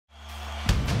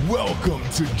Welcome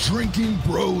to Drinkin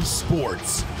Bros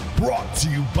Sports, brought to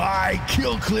you by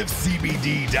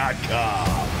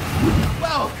KillcliffCBD.com.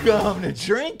 Welcome to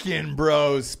Drinkin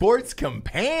Bros Sports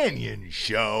Companion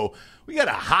Show. We got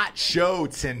a hot show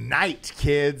tonight,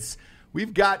 kids.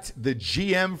 We've got the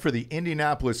GM for the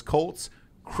Indianapolis Colts,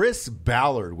 Chris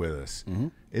Ballard, with us. Mm-hmm.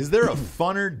 Is there a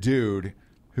funner dude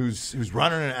who's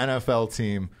running an NFL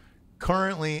team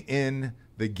currently in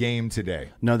the game today?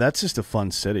 No, that's just a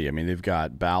fun city. I mean, they've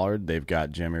got Ballard, they've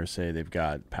got Jim Irsay, they've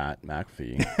got Pat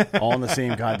McAfee, all in the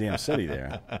same goddamn city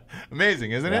there.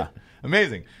 Amazing, isn't it?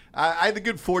 Amazing. I had the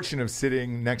good fortune of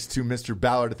sitting next to Mr.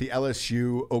 Ballard at the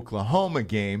LSU-Oklahoma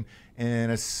game,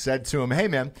 and I said to him, hey,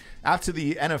 man, after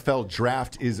the NFL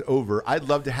draft is over, I'd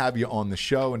love to have you on the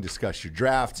show and discuss your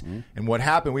draft and what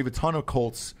happened. We have a ton of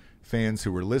Colts fans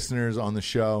who were listeners on the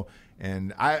show,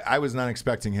 and I was not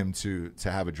expecting him to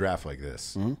have a draft like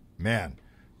this. Man,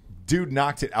 dude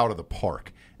knocked it out of the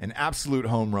park. An absolute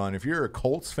home run. If you're a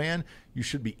Colts fan, you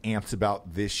should be amped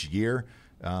about this year.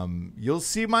 You'll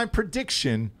see my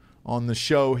prediction on the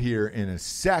show here in a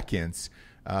second.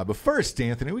 But first,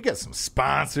 Anthony, we got some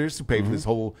sponsors to pay for this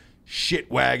whole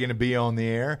shit wagon to be on the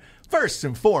air. First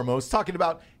and foremost, talking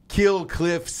about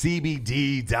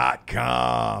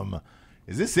KillcliffCBD.com.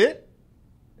 Is this it?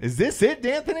 Is this it,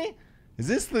 D'Anthony? Is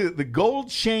this the gold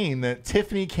chain that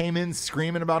Tiffany came in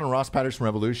screaming about on Ross Patterson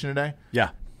Revolution today?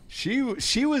 Yeah.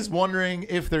 She was wondering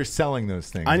if they're selling those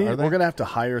things. We're going to have to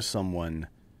hire someone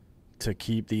to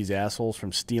keep these assholes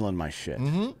from stealing my shit.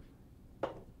 Mm-hmm.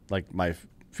 Like my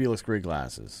Felix Gray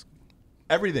glasses.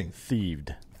 Everything.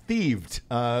 Thieved.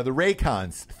 The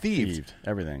Raycons. Thieved.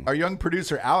 Everything. Our young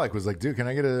producer, Alec, was like, dude, can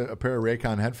I get a pair of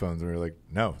Raycon headphones? And we were like,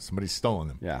 no, somebody's stolen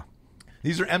them. Yeah.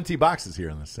 These are empty boxes here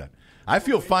on the set. I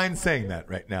feel fine saying that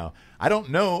right now. I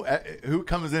don't know who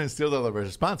comes in and steals all of our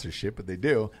sponsorship, but they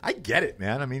do. I get it,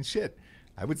 man. I mean, shit.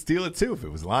 I would steal it, too, if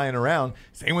it was lying around.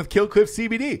 Same with Kill Cliff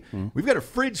CBD. We've got a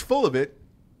fridge full of it,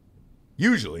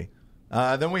 usually.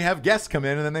 Then we have guests come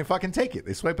in, and then they fucking take it.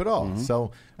 They swipe it all.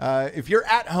 So if you're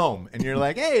at home and you're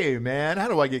like, hey, man, how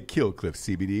do I get Kill Cliff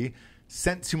CBD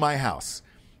sent to my house?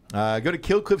 Go to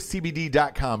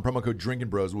KillcliffCBD.com. Promo code Drinkin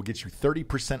Bros will get you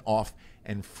 30% off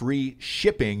and free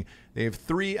shipping. They have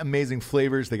 3 amazing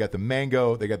flavors. They got the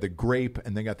mango, they got the grape,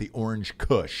 and they got the orange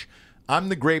kush. I'm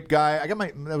the grape guy.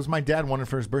 That was my dad wanted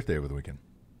for his birthday over the weekend.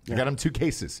 I got him 2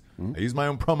 cases. I used my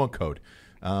own promo code.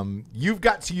 You've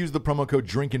got to use the promo code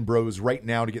Drinkin Bros right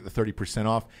now to get the 30%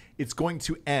 off. It's going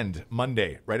to end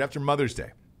Monday, right after Mother's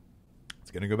Day.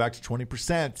 It's going to go back to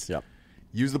 20%. Yep.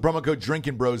 Use the promo code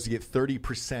Drinkin Bros to get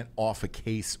 30% off a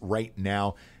case right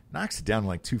now. Knocks it down to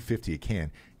like $2.50 a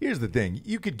can. Here's the thing.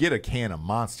 You could get a can of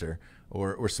Monster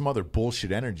or some other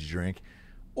bullshit energy drink,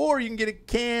 or you can get a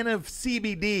can of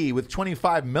CBD with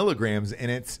 25 milligrams in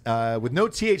it with no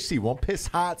THC. Won't piss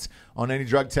hot on any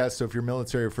drug test, so if you're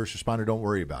military or first responder, don't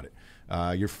worry about it.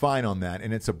 You're fine on that,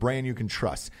 and it's a brand you can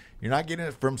trust. You're not getting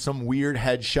it from some weird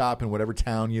head shop in whatever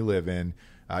town you live in.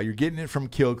 You're getting it from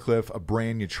Kill Cliff, a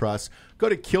brand you trust. Go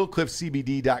to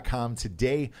KillcliffCBD.com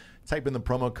today. Type in the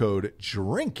promo code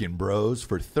Drinkin Bros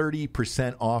for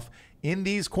 30% off. In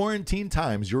these quarantine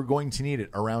times, you're going to need it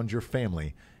around your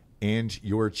family and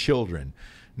your children.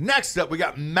 Next up, we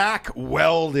got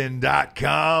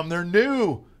MacWeldon.com. They're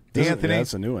new. Anthony,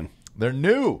 that's a new one. They're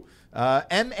new.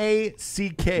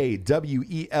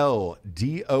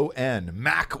 MacWeldon.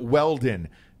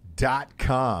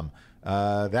 MacWeldon.com.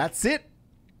 That's it.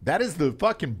 That is the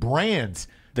fucking brand.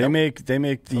 They make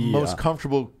the most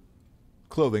comfortable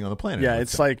clothing on the planet. Yeah,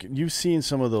 it's like you've seen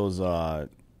some of those.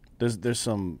 There's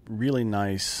some really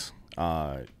nice.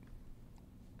 I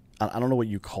don't know what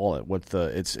you call it.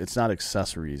 It's not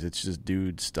accessories. It's just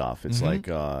dude stuff. It's like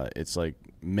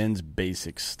men's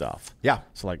basic stuff. Yeah.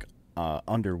 So like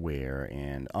underwear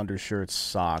and undershirts,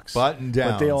 socks, button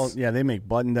downs. But they make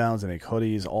button downs, they make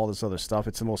hoodies, all this other stuff.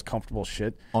 It's the most comfortable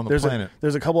shit on the planet.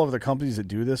 There's a couple of other companies that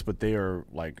do this, but they are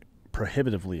like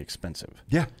prohibitively expensive.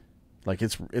 Yeah. Like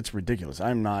it's ridiculous.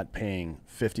 I'm not paying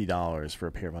 $50 for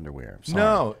a pair of underwear. Sorry.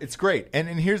 No, it's great. And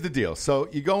here's the deal. So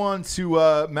you go on to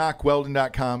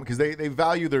MacWeldon.com because they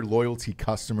value their loyalty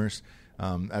customers.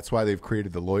 That's why they've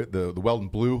created the Weldon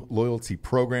Blue loyalty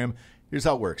program. Here's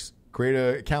how it works. Create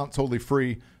an account totally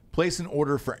free. Place an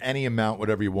order for any amount,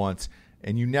 whatever you want,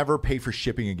 and you never pay for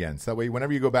shipping again. So that way,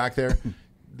 whenever you go back there,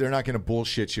 they're not going to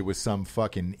bullshit you with some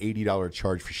fucking $80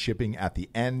 charge for shipping at the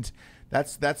end.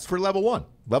 That's for level 1.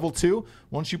 Level 2,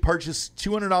 once you purchase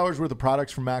 $200 worth of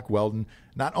products from Mack Weldon,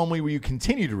 not only will you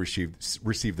continue to receive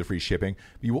the free shipping,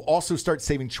 but you will also start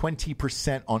saving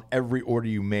 20% on every order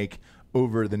you make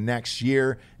over the next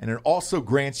year, and it also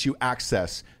grants you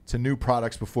access to new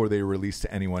products before they are released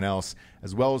to anyone else,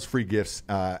 as well as free gifts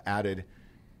added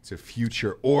to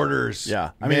future orders.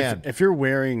 Yeah. I mean, if you're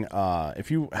wearing, if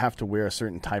you have to wear a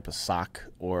certain type of sock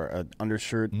or an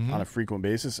undershirt on a frequent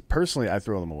basis, personally, I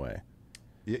throw them away.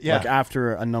 Yeah. Like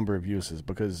after a number of uses,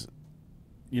 because,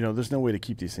 there's no way to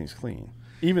keep these things clean,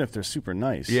 even if they're super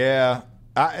nice. Yeah.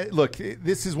 Look,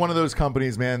 this is one of those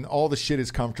companies, man. All the shit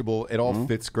is comfortable. It all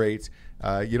fits great.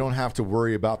 You don't have to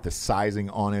worry about the sizing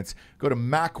on it. Go to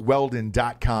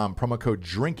MacWeldon.com, promo code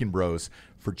Drinkin Bros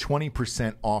for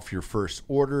 20% off your first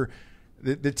order.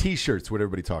 The T-shirts, what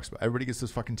everybody talks about. Everybody gets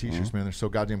those fucking T-shirts, man. They're so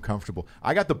goddamn comfortable.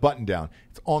 I got the button down.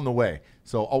 It's on the way.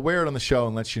 So I'll wear it on the show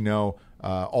and let you know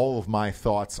all of my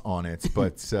thoughts on it.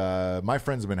 But my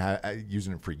friends have been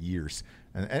using it for years.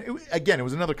 And it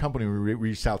was another company we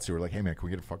reached out to. We're like, hey, man, can we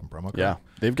get a fucking promo code? Yeah.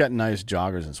 They've got nice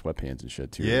joggers and sweatpants and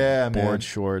shit, too. Yeah, man. Board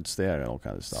shorts. They had all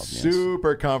kinds of stuff.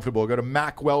 Super comfortable. Go to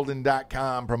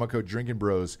MacWeldon.com, promo code Drinkin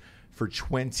Bros for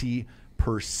 20%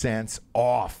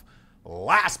 off.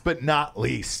 Last but not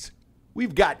least,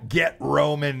 we've got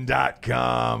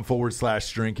GetRoman.com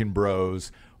 /Drinkin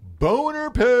Bros. Boner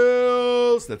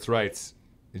pills. That's right.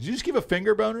 Did you just give a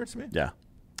finger boner to me? Yeah.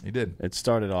 You did. It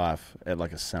started off at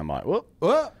like a semi. Whoop.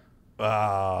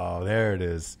 Oh, there it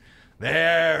is.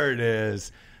 There it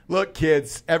is. Look,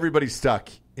 kids, everybody's stuck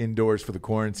indoors for the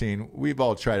quarantine. We've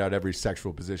all tried out every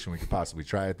sexual position we could possibly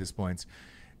try at this point.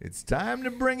 It's time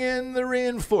to bring in the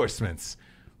reinforcements.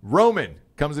 Roman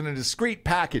comes in a discreet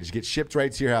package, gets shipped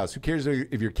right to your house. Who cares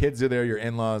if your kids are there, your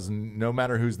in-laws, and no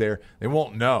matter who's there, they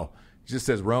won't know. It just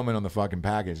says Roman on the fucking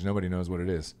package. Nobody knows what it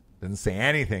is. Doesn't say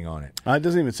anything on it. It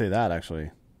doesn't even say that,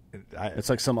 actually. It's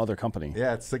like some other company.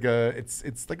 Yeah, it's like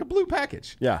a blue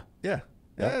package. Yeah. Yeah,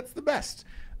 it's the best.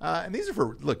 And these are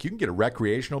for, look, you can get a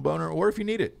recreational boner, or if you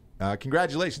need it,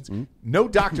 congratulations. No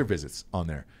doctor visits on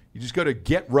there. You just go to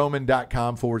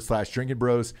GetRoman.com /Drinkin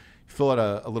Bros. Fill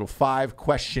out a little 5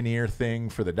 questionnaire thing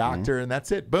for the doctor, and that's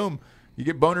it. Boom. You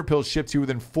get boner pills shipped to you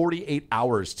within 48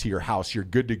 hours to your house. You're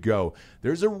good to go.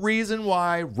 There's a reason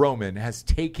why Roman has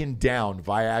taken down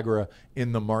Viagra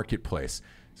in the marketplace.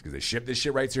 It's because they ship this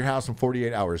shit right to your house in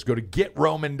 48 hours. Go to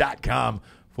GetRoman.com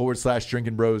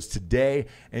 /Drinkin Bros today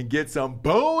and get some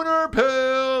boner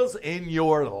pills in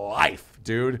your life,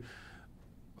 dude.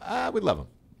 We love them.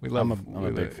 We love them. I'm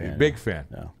a big fan. Big fan.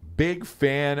 Yeah. Big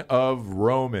fan of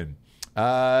Roman.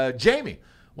 Jamie,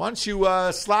 why don't you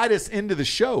slide us into the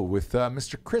show with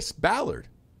Mr. Chris Ballard,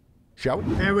 shall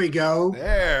we? There we go.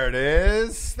 There it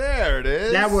is. There it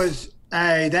is.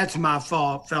 That's my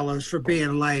fault, fellas, for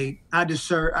being late. I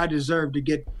deserve to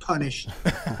get punished.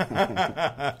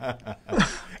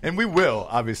 And we will,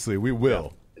 obviously, we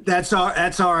will. That's all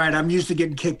right. I'm used to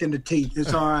getting kicked in the teeth.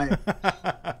 It's all right.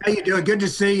 How you doing? Good to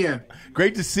see you.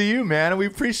 Great to see you, man. And we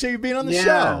appreciate you being on the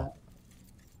show.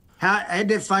 Isn't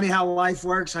it funny how life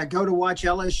works? I go to watch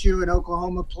LSU and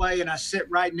Oklahoma play, and I sit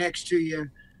right next to you,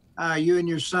 you and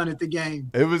your son at the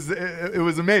game. It was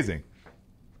amazing.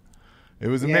 It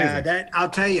was amazing. Yeah,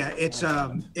 I'll tell you, it's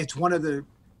one of the,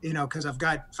 because I've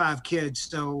got 5 kids,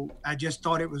 so I just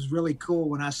thought it was really cool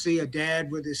when I see a dad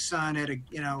with his son at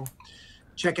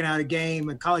checking out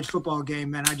a college football game,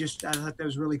 man. I thought that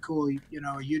was really cool, you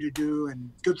to do,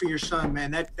 and good for your son, man.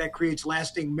 That creates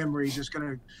lasting memories. It's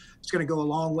gonna go a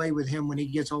long way with him when he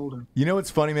gets older. It's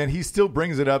funny, man. He still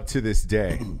brings it up to this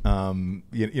day.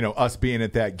 Us being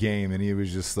at that game, and he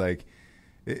was just like,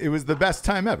 it was the best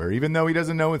time ever, even though he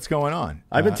doesn't know what's going on.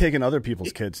 I've been taking other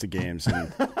people's kids to games,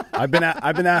 and I've been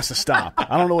asked to stop.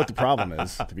 I don't know what the problem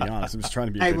is, to be honest. I'm just trying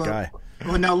to be a good guy.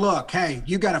 Well, now look, hey,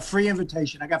 you got a free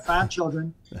invitation. I got 5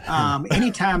 children.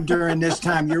 Anytime during this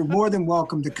time, you're more than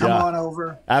welcome to come on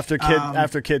over. After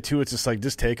kid 2, it's just like,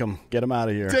 just take them, get them out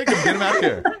of here. Take them, get them out of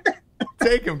here.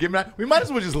 Take him. Give him out. We might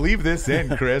as well just leave this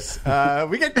in, Chris.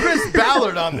 We get Chris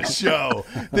Ballard on the show,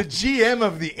 the GM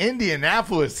of the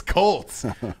Indianapolis Colts.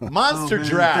 Monster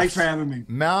draft. Thanks for having me.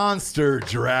 Monster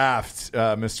draft,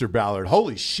 Mr. Ballard.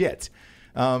 Holy shit.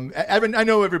 I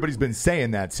know everybody's been saying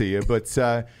that to you, but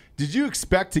did you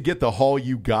expect to get the haul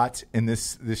you got in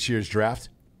this year's draft?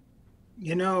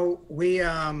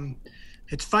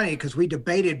 It's funny because we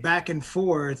debated back and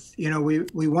forth.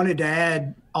 We wanted to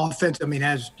add offense. I mean,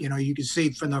 as you can see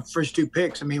from the first 2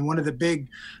 picks, I mean, one of the big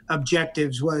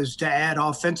objectives was to add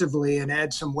offensively and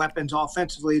add some weapons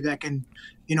offensively that can,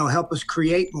 help us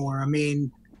create more. I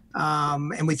mean,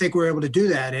 and we think we're able to do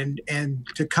that. And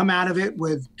to come out of it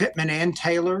with Pittman and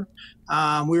Taylor,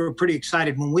 we were pretty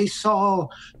excited. When we saw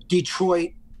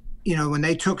Detroit, when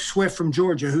they took Swift from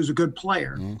Georgia, who's a good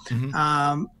player,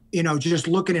 just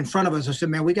looking in front of us, I said,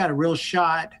 man, we got a real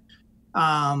shot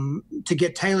to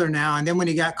get Taylor now. And then when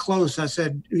he got close, I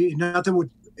said,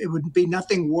 it would be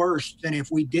nothing worse than if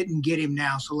we didn't get him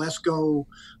now. So let's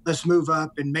move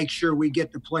up and make sure we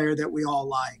get the player that we all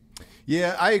like.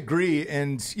 Yeah, I agree.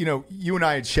 And, you and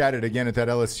I had chatted again at that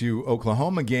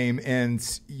LSU-Oklahoma game,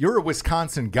 and you're a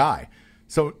Wisconsin guy.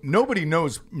 So nobody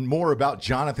knows more about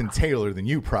Jonathan Taylor than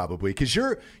you probably, because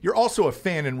you're also a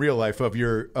fan in real life of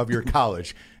your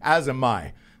college, as am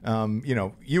I.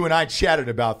 You and I chatted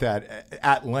about that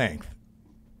at length.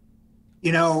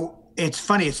 It's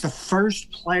funny. It's the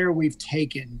first player we've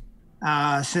taken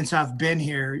since I've been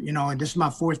here, and this is my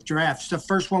 4th draft. It's the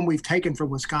first one we've taken from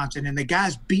Wisconsin. And the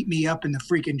guys beat me up in the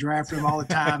freaking draft room all the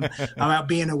time about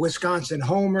being a Wisconsin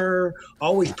homer,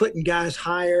 always putting guys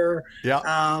higher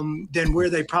than where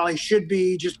they probably should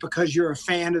be just because you're a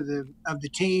fan of the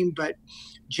team. But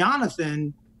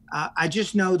Jonathan, I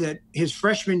just know that his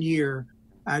freshman year,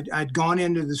 I'd gone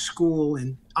into the school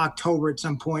in October at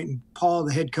some point, and Paul,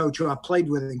 the head coach who I played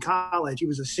with in college, he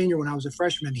was a senior when I was a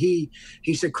freshman. He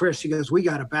said, Chris, he goes, we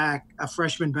got a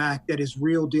freshman back that is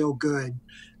real deal good,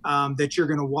 that you're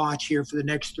going to watch here for the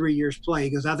next 3 years play. He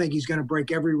goes, I think he's going to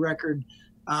break every record,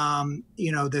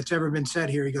 that's ever been set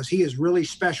here. He goes, he is really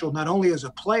special, not only as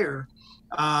a player,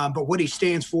 but what he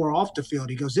stands for off the field.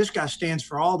 He goes, this guy stands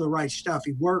for all the right stuff.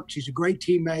 He works. He's a great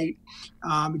teammate.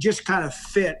 Just kind of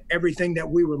fit everything that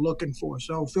we were looking for.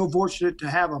 So feel fortunate to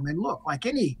have him. And look, like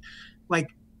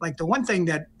the one thing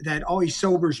that always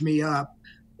sobers me up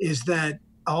is that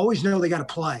I always know they got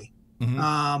to play.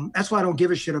 Mm-hmm. That's why I don't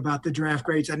give a shit about the draft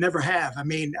grades. I never have. I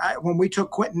mean, when we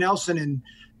took Quentin Nelson and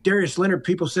Darius Leonard,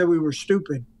 people said we were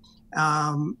stupid.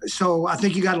 So I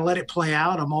think you got to let it play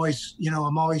out. I'm always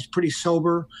pretty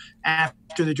sober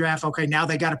after the draft. Okay, now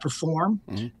they got to perform.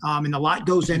 Mm-hmm. And a lot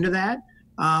goes into that.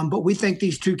 But we think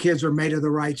these 2 kids are made of the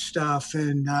right stuff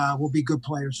and will be good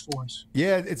players for us.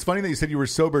 Yeah, it's funny that you said you were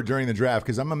sober during the draft,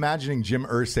 because I'm imagining Jim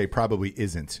Irsay probably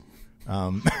isn't.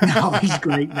 No, he's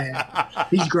great, man.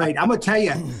 He's great. I'm going to tell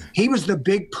you, he was the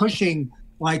big pushing,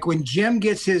 like when Jim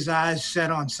gets his eyes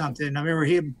set on something. I remember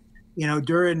him,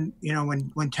 during,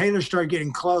 when Taylor started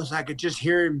getting close, I could just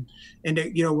hear him. And,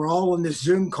 we're all on this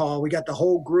Zoom call. We got the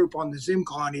whole group on the Zoom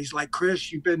call. And he's like,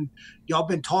 Chris, y'all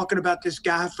been talking about this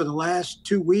guy for the last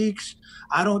 2 weeks.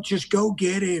 I don't just go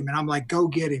get him. And I'm like, go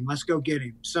get him. Let's go get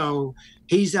him. So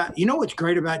he's, what's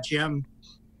great about Jim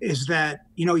is that,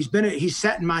 he's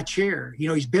sat in my chair.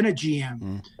 He's been a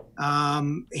GM.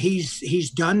 He's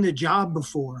done the job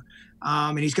before.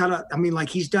 And he's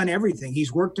he's done everything.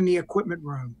 He's worked in the equipment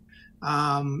room.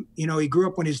 He grew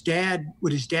up when his dad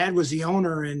was the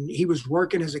owner, and he was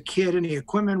working as a kid in the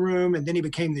equipment room, and then he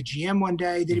became the GM one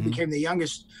day. Then he became the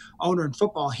youngest owner in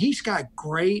football. He's got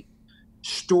great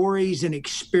stories and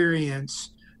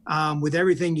experience with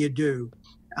everything you do.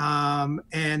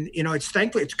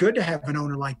 It's good to have an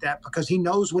owner like that because he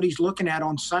knows what he's looking at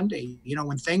on Sunday.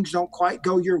 When things don't quite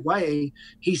go your way,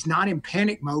 he's not in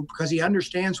panic mode because he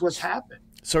understands what's happened.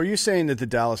 So are you saying that the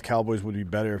Dallas Cowboys would be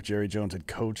better if Jerry Jones had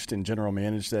coached and general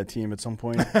managed that team at some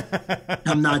point?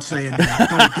 I'm not saying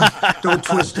that. Don't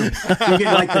twist it. You're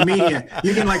getting like the media.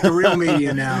 You're getting like the real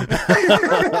media now.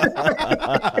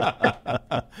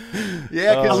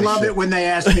 Yeah, I love it when they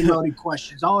ask me loaded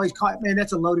questions. I always call it, man,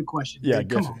 that's a loaded question. Yeah,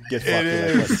 come on, get it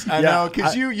is. I know,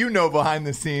 because you know behind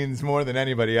the scenes more than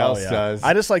anybody else does.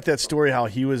 I just like that story how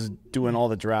he was doing all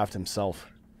the draft himself.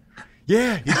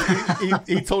 Yeah,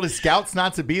 he told his scouts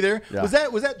not to be there. Yeah.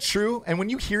 Was that true? And when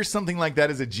you hear something like that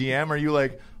as a GM, are you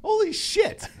like, holy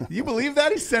shit, you believe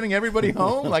that? He's sending everybody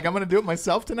home? Like, I'm going to do it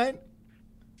myself tonight?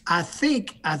 I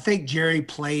think Jerry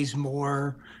plays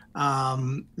more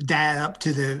that up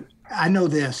to the – I know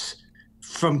this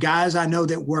from guys I know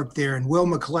that work there, and Will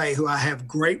McClay, who I have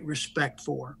great respect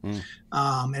for. And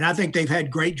I think they've had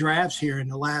great drafts here in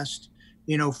the last –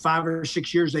 5 or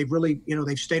 6 years. They've really,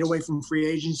 they've stayed away from free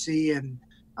agency. And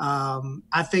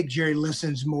I think Jerry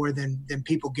listens more than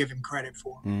people give him credit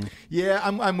for. Yeah,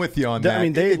 I'm with you on that. I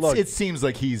mean, it seems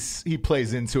like he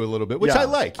plays into a little bit, which I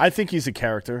like. I think he's a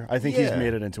character. I think he's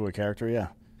made it into a character, yeah.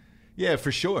 Yeah,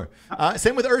 for sure.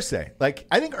 Same with Irsay. Like,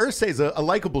 I think Irsay's a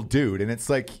likable dude, and it's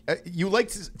like you like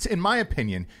to, in my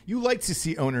opinion, you like to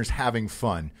see owners having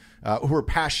fun, who are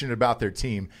passionate about their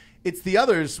team. It's the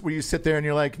others where you sit there and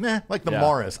you're like, nah, like the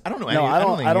Morris. I don't know anything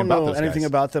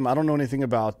about them. I don't know anything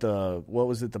about the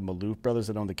Maloof brothers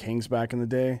that owned the Kings back in the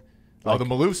day. Like, the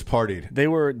Maloofs partied. They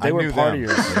were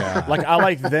partiers. Yeah. Like, I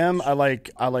like them. I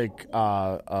like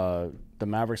the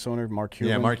Mavericks owner, Mark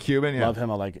Cuban. Yeah, Mark Cuban. Yeah. Love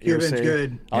him. I like Cuban's Irsay.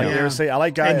 good. I like Irsay. I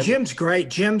like guys. And Jim's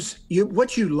great.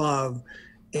 What you love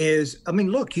is, I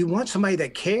mean, look, you want somebody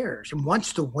that cares and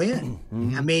wants to win.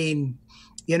 I mean,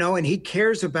 and he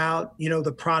cares about,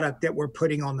 the product that we're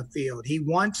putting on the field.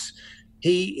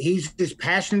 He's as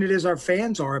passionate as our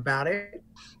fans are about it.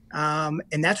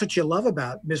 And that's what you love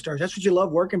about Mr. That's what you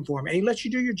love working for him. And he lets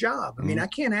you do your job. I mean, I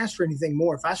can't ask for anything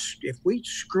more. If we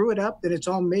screw it up, then it's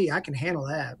on me. I can handle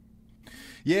that.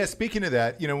 Yeah, speaking of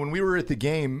that, when we were at the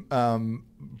game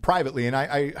privately, and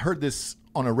I heard this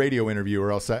on a radio interview,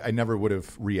 or else I never would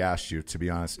have re-asked you, to be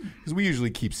honest, because we usually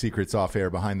keep secrets off air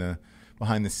behind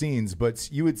the scenes. But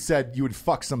you had said you would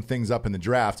fuck some things up in the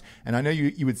draft, and I know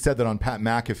you had said that on Pat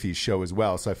McAfee's show as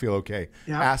well, so I feel okay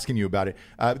asking you about it.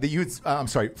 That you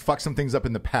would, fuck some things up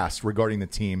in the past regarding the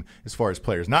team as far as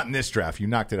players. Not in this draft. You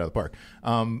knocked it out of the park.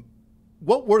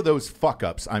 What were those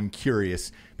fuck-ups? I'm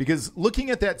curious, because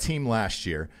looking at that team last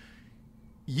year,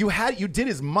 you did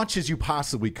as much as you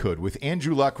possibly could with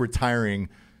Andrew Luck retiring,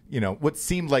 what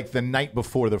seemed like the night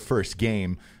before the first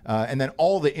game, and then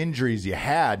all the injuries you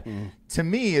had. To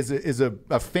me, as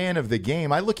a fan of the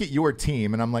game, I look at your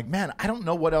team and I'm like, man, I don't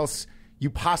know what else you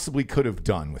possibly could have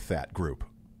done with that group.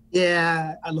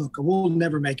 Yeah, look, we'll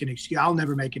never make an excuse. I'll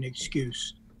never make an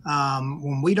excuse.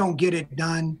 When we don't get it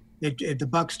done, the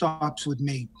buck stops with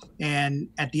me. And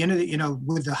at the end of the,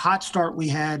 with the hot start we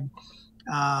had,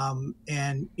 and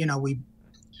we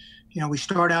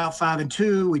start out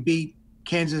 5-2. We beat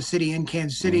Kansas City in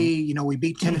Kansas City. We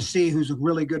beat Tennessee, who's a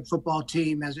really good football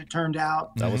team, as it turned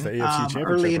out. That was the AFC championship.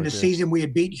 Early in the season, we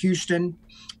had beat Houston.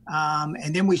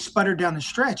 And then we sputtered down the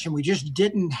stretch, and we just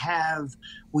didn't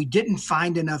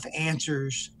find enough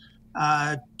answers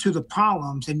to the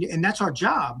problems. And that's our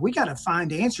job. We got to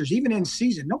find answers. Even in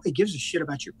season, nobody gives a shit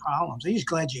about your problems. They're just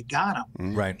glad you got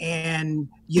them. Right. And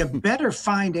you better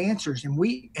find answers.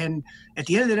 And at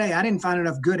the end of the day, I didn't find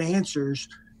enough good answers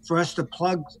for us to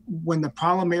plug when the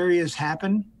problem areas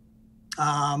happen,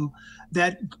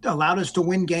 that allowed us to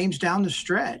win games down the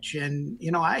stretch. And,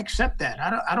 I accept that.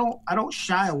 I don't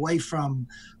shy away from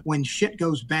when shit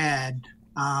goes bad.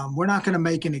 We're not going to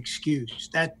make an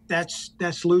excuse.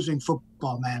 That's losing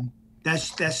football, man.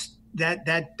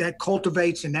 That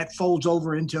cultivates and that folds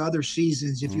over into other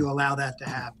seasons if you allow that to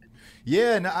happen.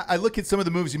 Yeah, and I look at some of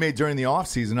the moves you made during the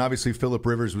offseason. Obviously, Phillip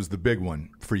Rivers was the big one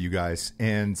for you guys.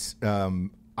 And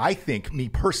I think, me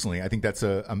personally, I think that's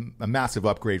a massive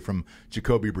upgrade from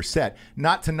Jacoby Brissett.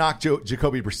 Not to knock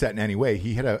Jacoby Brissett in any way.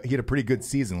 He had a pretty good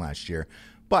season last year.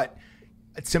 But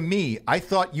to me, I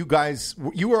thought you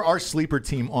were our sleeper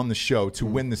team on the show to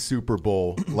win the Super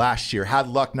Bowl last year, had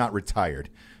Luck not retired.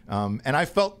 And I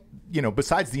felt,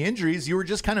 besides the injuries, you were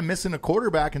just kind of missing a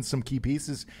quarterback and some key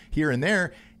pieces here and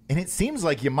there. And it seems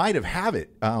like you might have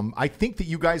it. I think that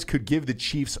you guys could give the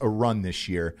Chiefs a run this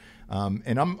year.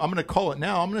 And I'm going to call it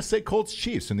now. I'm going to say Colts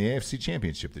Chiefs in the AFC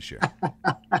Championship this year.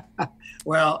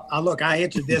 Well, look, I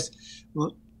answered this.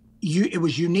 Well, it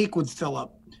was unique with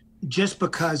Phillip just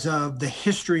because of the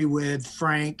history with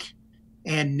Frank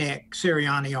and Nick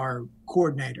Sirianni, our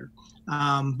coordinator.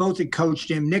 Both had coached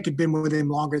him. Nick had been with him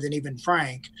longer than even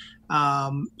Frank.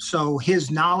 So his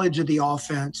knowledge of the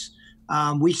offense,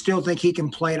 we still think he can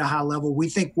play at a high level. We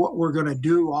think what we're going to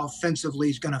do offensively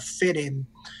is going to fit him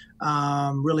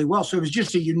really well. So it was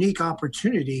just a unique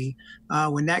opportunity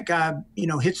when that guy,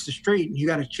 hits the street and you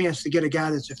got a chance to get a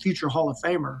guy that's a future Hall of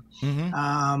Famer.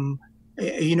 Mm-hmm.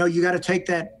 You got to take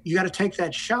that. You got to take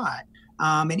that shot.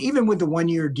 And even with the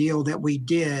 1-year deal that we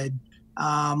did,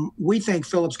 we think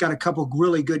Phillip's got a couple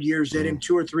really good years in him,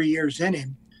 2 or 3 years in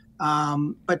him.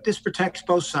 But this protects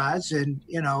both sides, and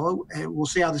we'll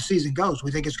see how the season goes.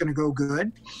 We think it's going to go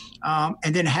good,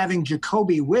 and then having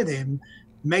Jacoby with him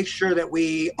makes sure that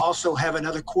we also have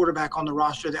another quarterback on the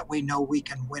roster that we know we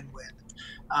can win with.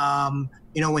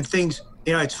 When things.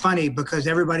 It's funny because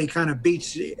everybody kind of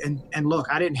beats and look,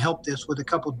 I didn't help this with a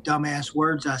couple dumbass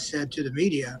words I said to the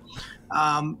media.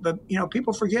 But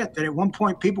people forget that at one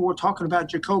point people were talking about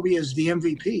Jacoby as the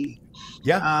MVP.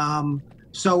 Yeah.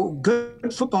 So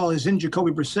good football is in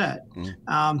Jacoby Brissett.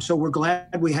 So we're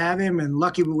glad we have him and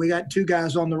lucky we got 2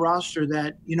 guys on the roster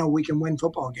that, we can win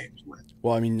football games with.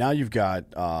 Well, I mean, now you've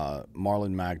got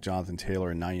Marlon Mack, Jonathan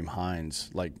Taylor, and Nyheim Hines.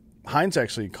 Like, Hines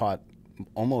actually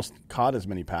almost caught as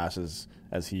many passes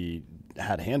as he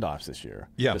had handoffs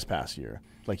this past year.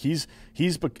 Like he's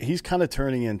kind of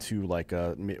turning into like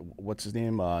what's his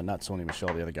name? Not Sony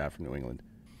Michel, the other guy from New England,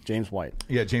 James White.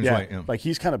 Yeah, James White. Yeah. Like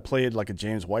he's kind of played like a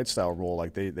James White style role,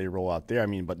 like they roll out there. I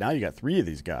mean, but now you got 3 of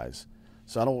these guys.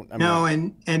 So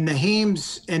and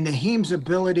Naheem's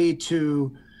ability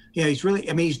to Yeah, he's really.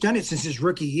 I mean, he's done it since his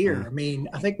rookie year. I mean,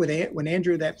 I think when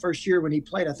Andrew that first year when he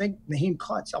played, I think Naheem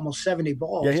caught almost 70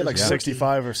 balls. Yeah, he had like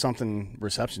 65 or something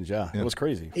receptions. Yeah, it was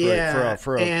crazy.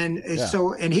 And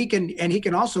he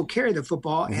can also carry the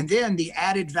football. And then the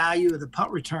added value of the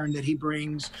punt return that he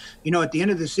brings. You know, at the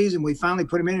end of the season, we finally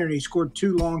put him in there, and he scored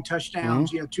 2 long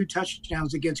touchdowns. You know, 2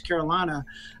 touchdowns against Carolina.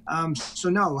 So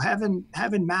no, having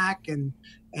Mac and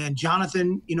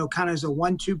Jonathan, you know, kind of as a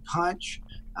 1-2 punch.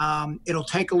 It'll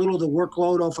take a little of the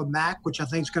workload off of Mac, which I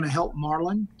think is going to help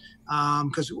Marlon.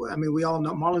 Because, I mean, we all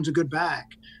know Marlon's a good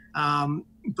back.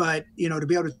 But, you know, to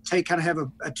be able to have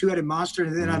a two-headed monster.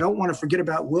 And then I don't want to forget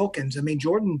about Wilkins. I mean,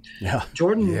 Jordan,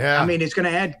 I mean, it's going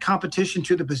to add competition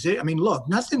to the position. I mean, look,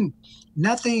 nothing,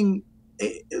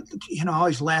 you know, I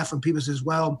always laugh when people says,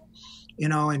 well, you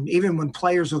know, and even when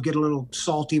players will get a little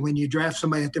salty when you draft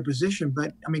somebody at their position.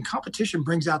 But, I mean, competition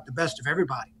brings out the best of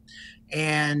everybody.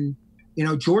 And, you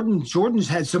know, Jordan's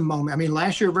had some moment. I mean,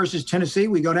 last year versus Tennessee,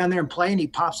 we go down there and play, and he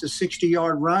pops a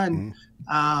 60-yard run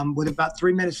with about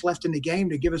 3 minutes left in the game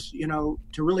to give us, you know,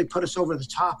 to really put us over the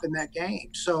top in that game.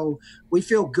 So we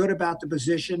feel good about the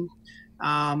position.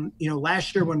 You know,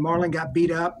 last year when Marlon got beat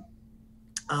up,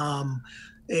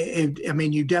 I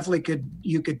mean, you definitely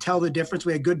could tell the difference.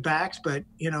 We had good backs, but,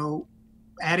 you know,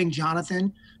 adding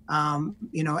Jonathan,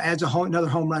 you know, adds another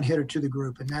home run hitter to the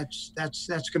group, and that's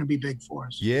going to be big for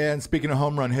us. Yeah, and speaking of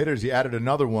home run hitters, you added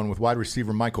another one with wide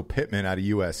receiver Michael Pittman out of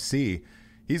USC.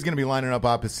 He's going to be lining up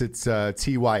opposite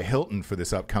T.Y. Hilton for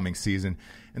this upcoming season.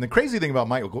 And the crazy thing about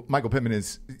Michael Pittman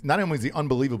is not only is he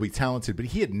unbelievably talented, but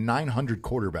he had 900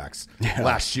 quarterbacks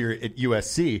last year at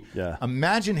USC. Yeah.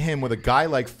 Imagine him with a guy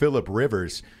like Phillip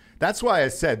Rivers. That's why I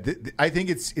said I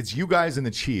think it's you guys and the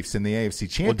Chiefs in the AFC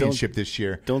Championship this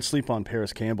year. Don't sleep on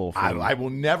Paris Campbell. I will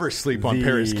never sleep on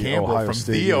Paris Campbell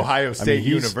Ohio State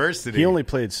University. He only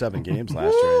played 7 games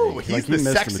last year. He's the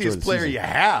sexiest player you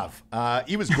have.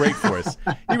 He was great for us.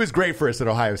 He was great for us at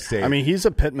Ohio State. I mean, he's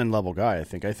a Pittman level guy. I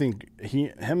think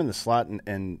him in the slot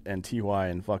and Ty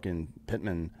and fucking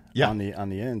Pittman. Yeah. On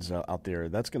the ends out there,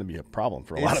 that's going to be a problem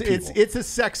for a lot of people. It's a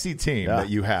sexy team that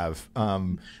you have.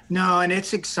 No, and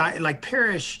it's exciting. Like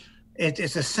Parrish,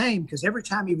 it's the same because every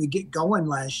time he would get going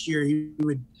last year, he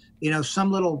would, you know,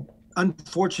 some little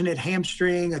unfortunate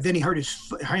hamstring, or then he hurt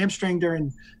his hamstring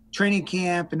during training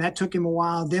camp, and that took him a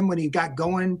while. Then when he got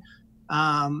going,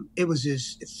 it was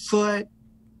his foot.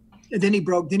 And then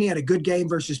he had a good game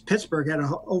versus Pittsburgh, had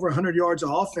over 100 yards of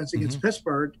offense against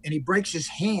Pittsburgh, and he breaks his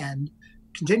hand.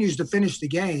 Continues to finish the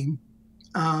game.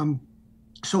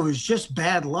 So it was just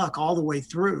bad luck all the way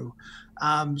through.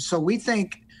 So we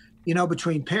think, you know,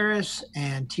 between Paris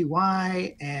and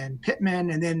T.Y. and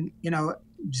Pittman, and then, you know,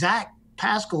 Zach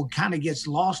Pascal kind of gets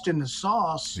lost in the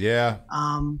sauce. Yeah.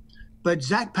 But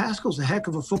Zach Pascal's a heck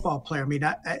of a football player. I mean,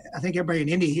 I think everybody in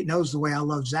Indy knows the way I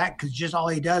love Zach because just all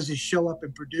he does is show up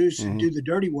and produce and do the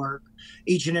dirty work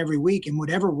each and every week. And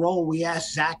whatever role we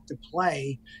ask Zach to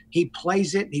play, he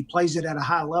plays it, and he plays it at a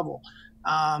high level.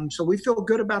 So we feel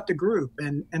good about the group.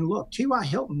 And look, T.Y.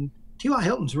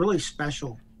 Hilton's really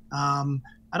special. I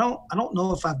don't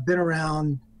know if I've been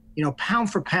around, you know,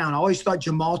 pound for pound. I always thought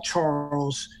Jamal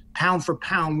Charles, pound for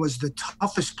pound, was the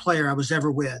toughest player I was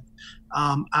ever with.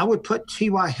 I would put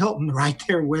T.Y. Hilton right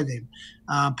there with him.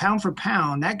 Pound for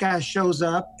pound, that guy shows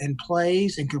up and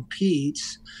plays and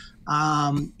competes,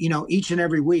 you know, each and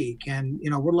every week. And, you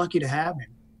know, we're lucky to have him.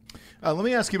 Let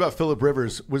me ask you about Phillip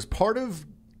Rivers. Was part of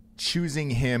choosing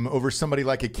him over somebody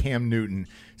like a Cam Newton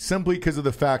simply because of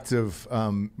the fact of,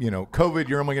 you know, COVID,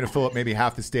 you're only going to fill up maybe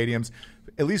half the stadiums.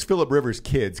 At least Phillip Rivers'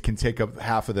 kids can take up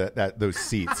half of those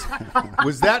seats.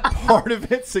 Was that part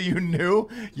of it? So you knew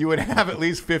you would have at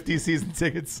least 50 season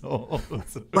tickets sold.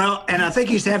 Well, and I think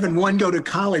he's having one go to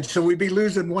college, so we'd be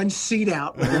losing one seat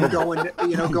out with him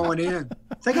going in.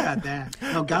 Think about that.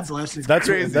 Oh, God bless him. That's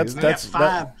crazy.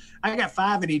 I got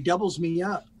 5, and he doubles me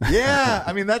up. Yeah,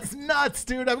 I mean that's nuts,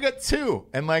 dude. I've got 2,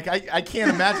 and like I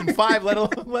can't imagine 5, let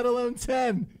alone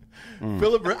 10.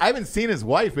 Phillip, I haven't seen his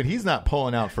wife, but he's not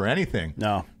pulling out for anything.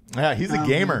 No. Yeah, he's a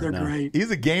gamer. They're great. He's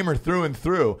a gamer through and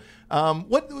through.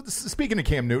 Speaking of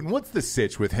Cam Newton, what's the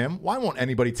sitch with him? Why won't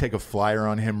anybody take a flyer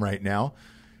on him right now?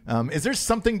 Is there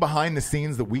something behind the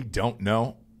scenes that we don't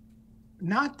know?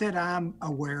 Not that I'm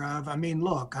aware of. I mean,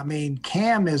 look,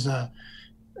 Cam is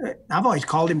I've always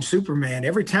called him Superman.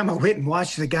 Every time I went and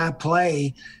watched the guy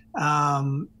play,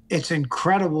 it's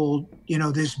incredible, you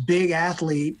know, this big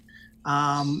athlete.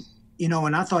 You know,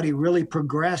 and I thought he really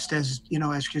progressed as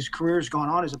his career has gone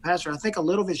on as a passer. I think a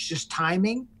little of it's just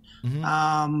timing,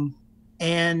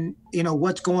 and, you know,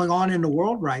 what's going on in the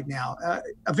world right now.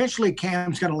 Eventually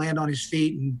Cam's going to land on his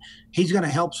feet, and he's going to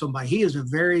help somebody. He is a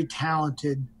very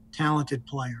talented talented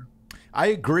player. I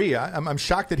agree. I'm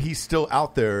shocked that he's still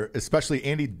out there, especially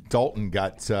Andy Dalton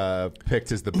got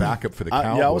picked as the backup for the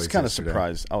Cowboys. Yeah, I was kind of yesterday.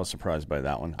 surprised. I was surprised by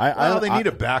that one. They need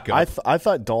a backup. I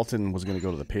thought Dalton was going to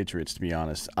go to the Patriots, to be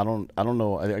honest. I don't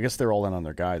know. I guess they're all in on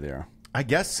their guy there. I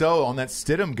guess so, on that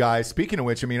Stidham guy. Speaking of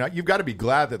which, I mean, you've got to be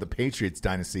glad that the Patriots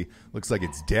dynasty looks like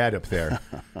it's dead up there.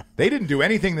 They didn't do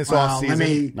anything this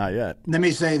offseason. Not yet. Let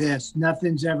me say this.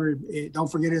 Nothing's ever –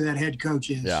 don't forget who that head coach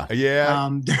is. Yeah.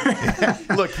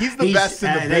 Look, he's the best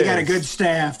in the biz. They got a good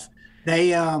staff.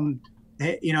 They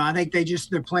I think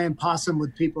they're playing possum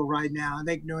with people right now. I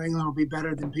think New England will be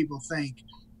better than people think.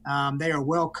 They are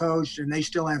well coached, and they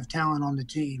still have talent on the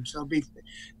team. So it'll be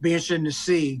interesting to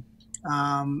see.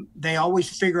 They always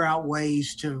figure out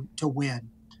ways to win,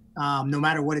 no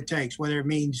matter what it takes, whether it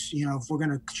means, if we're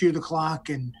going to chew the clock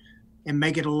and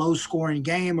make it a low scoring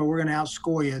game or we're going to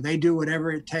outscore you. They do whatever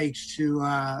it takes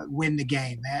to win the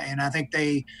game. And I think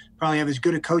they probably have as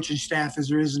good a coaching staff as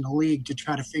there is in the league to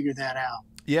try to figure that out.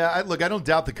 Yeah, I don't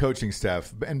doubt the coaching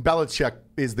staff. And Belichick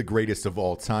is the greatest of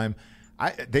all time.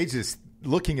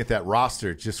 Looking at that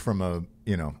roster just from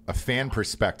a fan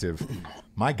perspective,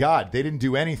 my God, they didn't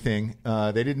do anything.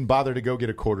 They didn't bother to go get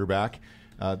a quarterback.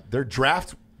 Their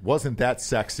draft wasn't that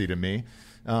sexy to me.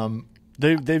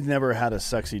 They've never had a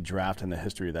sexy draft in the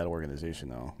history of that organization,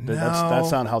 though. No.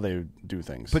 That's not how they do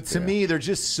things. But to me, they're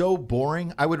just so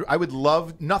boring. I would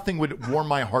love, nothing would warm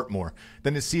my heart more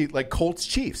than to see like Colts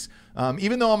Chiefs.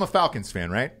 Even though I'm a Falcons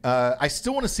fan, right? I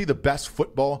still want to see the best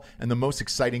football and the most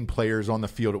exciting players on the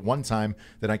field at one time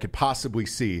that I could possibly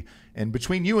see. And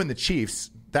between you and the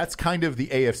Chiefs, that's kind of the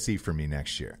AFC for me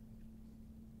next year.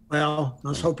 Well,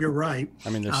 let's hope you're right. I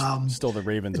mean, there's still the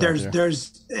Ravens.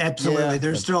 There's absolutely. Yeah,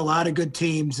 there's still a lot of good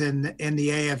teams in the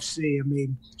AFC. I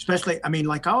mean, especially. I mean,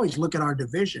 like I always look at our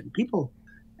division. People,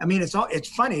 I mean, it's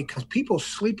funny because people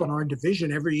sleep on our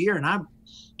division every year, and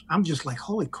I'm just like,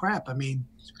 holy crap. I mean,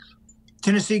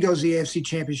 Tennessee goes to the AFC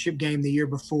Championship game the year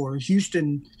before.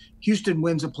 Houston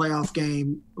wins a playoff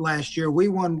game last year. We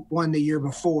won the year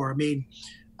before. I mean,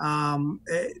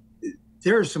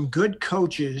 there are some good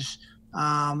coaches.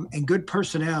 And good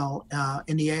personnel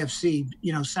in the AFC,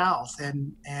 South,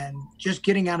 and just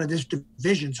getting out of this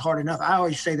division is hard enough. I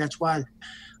always say that's why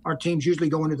our teams usually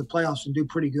go into the playoffs and do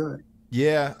pretty good.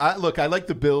 Yeah, I like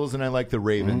the Bills and I like the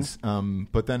Ravens,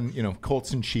 but then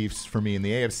Colts and Chiefs for me in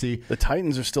the AFC. The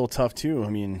Titans are still tough too. I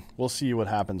mean, we'll see what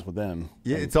happens with them.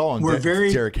 Yeah, it's all on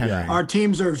Derrick Henry. Yeah. Our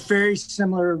teams are very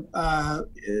similar.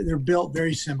 They're built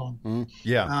very similar. Mm-hmm.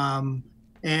 Yeah.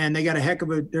 And they got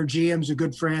their GM's a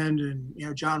good friend,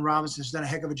 and John Robinson's done a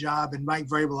heck of a job, and Mike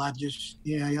Vrabel, I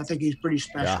think he's pretty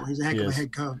special. Yeah, he's a heck of a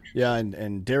head coach. Yeah,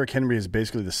 and Derrick Henry is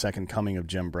basically the second coming of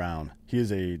Jim Brown. He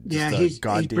is he's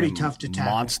pretty tough to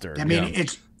tackle. Monster. I mean,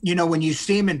 it's when you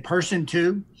see him in person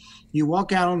too, you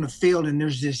walk out on the field and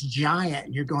there's this giant,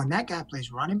 and you're going, that guy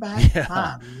plays running back? Yeah.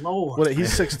 My Lord. Well, he's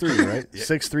 6'3", right?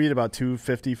 6'3" at about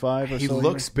 255 or so. He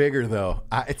looks bigger though.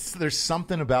 There's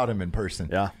something about him in person.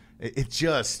 Yeah. He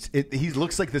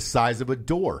looks like the size of a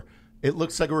door. It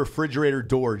looks like a refrigerator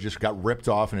door just got ripped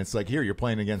off, and it's like, here, you're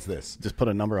playing against this. Just put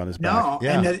a number on his back. No,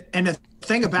 yeah. and the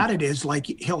thing about it is, like,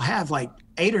 he'll have like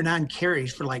 8 or 9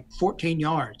 carries for like 14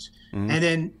 yards, and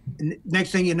then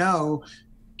next thing you know,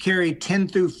 carry 10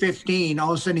 through 15.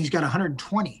 All of a sudden, he's got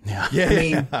 120. Yeah, I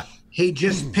mean, he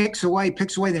just picks away,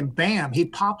 then bam, he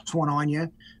pops one on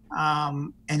you.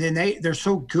 And then they're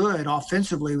so good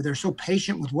offensively. They're so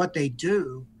patient with what they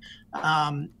do.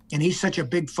 And he's such a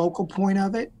big focal point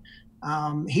of it.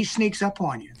 He sneaks up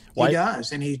on you. He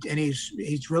does. And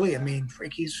he's really,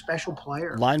 he's a special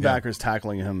player. Linebackers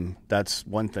tackling him, that's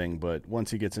one thing. But once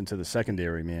he gets into the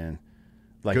secondary, man,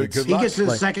 like good he gets to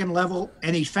the second level,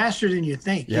 and he's faster than you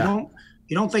think. Yeah.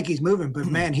 You don't think he's moving, but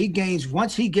man, he gains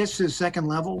once he gets to the second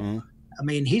level. I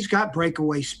mean, he's got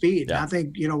breakaway speed. Yeah. And I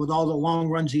think, with all the long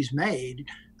runs he's made,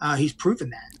 he's proven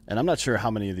that. And I'm not sure how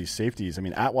many of these safeties. I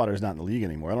mean, Atwater's not in the league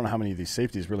anymore. I don't know how many of these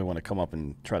safeties really want to come up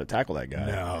and try to tackle that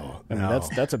guy. No,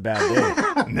 that's a bad day.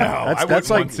 I wouldn't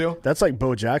want to. That's like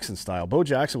Bo Jackson style. Bo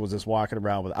Jackson was just walking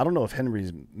around with. I don't know if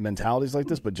Henry's mentality is like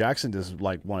this, but Jackson just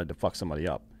like wanted to fuck somebody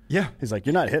up. Yeah, he's like,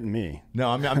 you're not hitting me. No,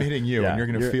 I'm hitting you, and you're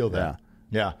going to feel that.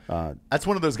 Yeah. That's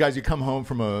one of those guys, you come home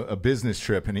from a business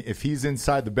trip, and if he's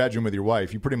inside the bedroom with your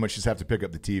wife, you pretty much just have to pick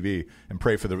up the TV and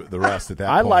pray for the rest at that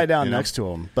point. I lie down next to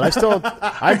him, but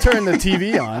I turn the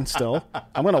TV on still.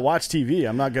 I'm going to watch TV.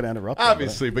 I'm not going to interrupt him.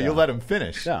 Obviously, but you'll let him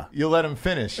finish. Yeah. You'll let him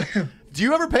finish. Do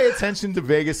you ever pay attention to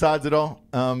Vegas odds at all?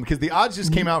 Because the odds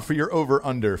just came out for your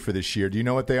over-under for this year. Do you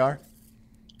know what they are?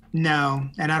 No,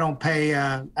 and I don't pay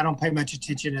much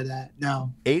attention to that.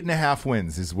 No. 8.5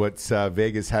 wins is what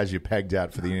Vegas has you pegged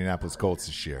at for the Indianapolis Colts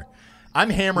this year. I'm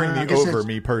hammering the over,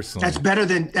 me personally. That's better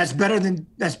than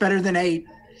 8.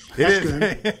 It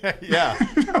is. Yeah.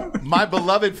 My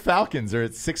beloved Falcons are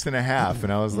at 6.5,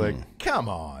 and I was like, come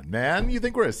on, man. You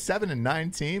think we're a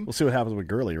 7-9 team? We'll see what happens with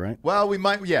Gurley, right? Well, we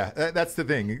might. Yeah, that's the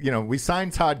thing. You know, we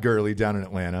signed Todd Gurley down in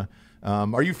Atlanta.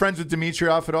 Are you friends with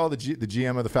Dimitroff at all, the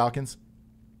GM of the Falcons?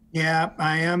 Yeah,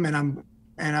 I am,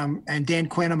 and Dan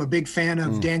Quinn. I'm a big fan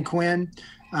of Dan Quinn.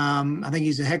 I think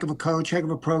he's a heck of a coach, heck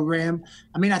of a program.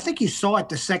 I mean, I think you saw it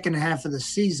the second half of the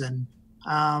season.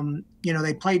 You know,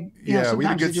 they played. You know,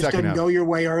 sometimes it just doesn't go your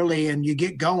way early, and you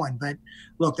get going. But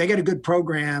look, they got a good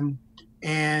program,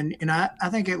 and I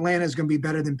think Atlanta is going to be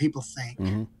better than people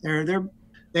think.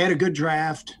 They had a good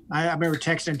draft. I remember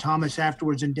texting Thomas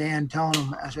afterwards and Dan telling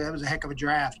him, I said, that was a heck of a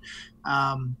draft.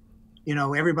 You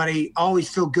know, everybody always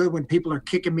feel good when people are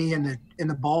kicking me in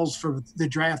the balls for the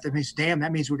draft. That means, damn,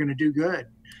 that means we're going to do good.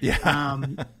 Yeah.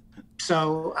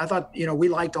 So I thought, you know, we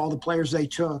liked all the players they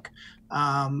took,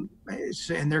 and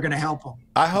they're going to help them.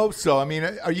 I hope so. I mean,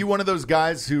 are you one of those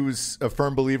guys who's a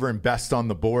firm believer in best on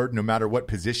the board, no matter what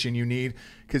position you need?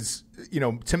 Because, you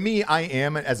know, to me, I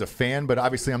am as a fan, but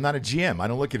obviously I'm not a GM. I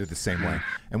don't look at it the same way.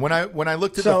 And when I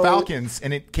looked at the Falcons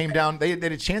and it came down, they had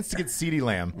a chance to get CeeDee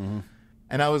Lamb. Mm-hmm.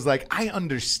 And I was like, I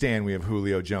understand we have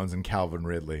Julio Jones and Calvin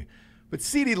Ridley, but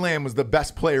CeeDee Lamb was the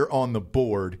best player on the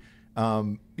board.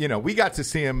 You know, we got to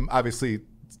see him obviously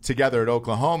together at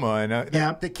Oklahoma,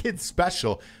 and the kid's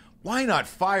special. Why not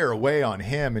fire away on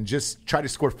him and just try to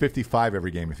score 55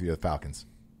 every game if you're the Falcons?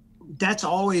 That's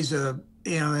always a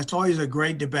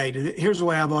great debate. Here's the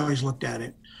way I've always looked at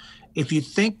it. If you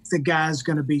think the guy's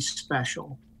going to be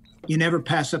special, you never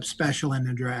pass up special in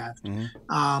the draft.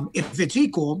 Mm-hmm. If it's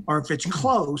equal or if it's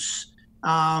close,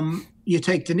 you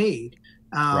take the need.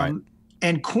 Right.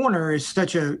 And corner is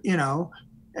such a, you know,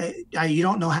 you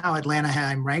don't know how Atlanta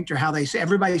had him ranked or how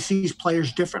everybody sees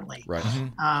players differently. Right.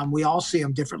 Mm-hmm. We all see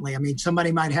them differently. I mean,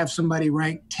 somebody might have somebody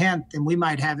ranked 10th and we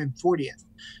might have him 40th.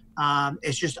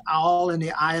 It's just all in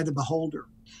the eye of the beholder.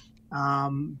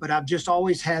 But I've just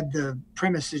always had the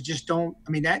premise is just don't,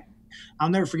 I mean, that I'll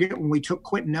never forget when we took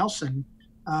Quentin Nelson,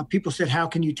 people said, how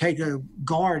can you take a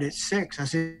guard at 6? I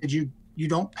said, you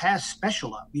don't pass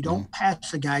special up. You don't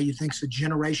pass a guy you think's a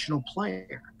generational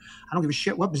player. I don't give a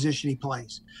shit what position he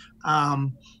plays.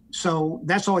 So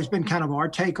that's always been kind of our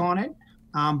take on it.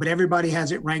 But everybody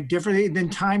has it ranked differently. Then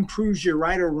time proves you're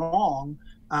right or wrong,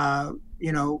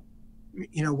 you know,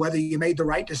 whether you made the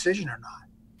right decision or not.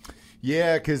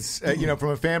 Yeah, because, you know, from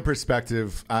a fan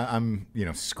perspective, I'm, you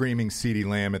know, screaming CeeDee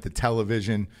Lamb at the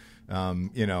television,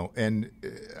 you know, and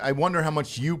I wonder how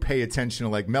much you pay attention to,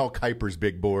 like, Mel Kiper's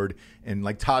big board and,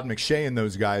 like, Todd McShay and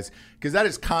those guys, because that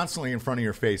is constantly in front of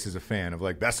your face as a fan of,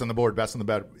 like, best on the board, best on the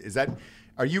board.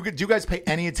 Do you guys pay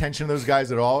any attention to those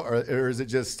guys at all, or is it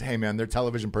just, hey, man, they're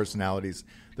television personalities,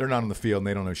 they're not on the field, and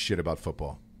they don't know shit about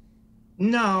football?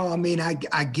 No, I mean,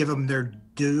 I give them their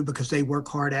due because they work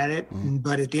hard at it.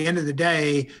 But at the end of the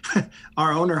day,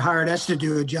 our owner hired us to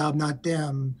do a job, not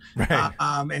them. Right.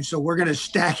 And so we're going to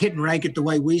stack it and rank it the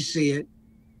way we see it.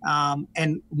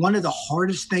 And one of the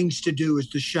hardest things to do is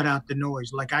to shut out the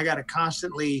noise. Like I got to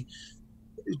constantly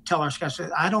tell our scouts,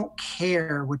 I don't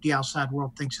care what the outside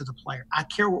world thinks of the player. I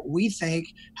care what we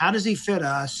think. How does he fit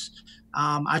us?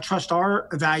 I trust our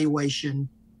evaluation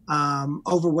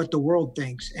over what the world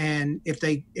thinks. And if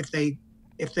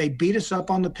they beat us up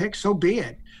on the pick, so be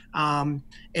it.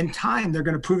 In time, they're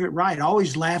going to prove it right. I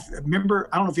always laugh. Remember,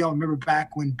 I don't know if y'all remember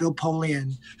back when Bill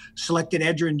Polian selected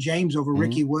Edgerrin James over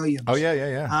Ricky Williams. Oh,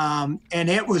 yeah. And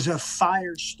it was a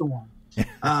firestorm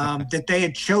that they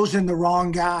had chosen the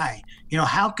wrong guy. You know,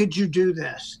 how could you do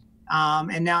this?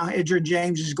 And now Edgerrin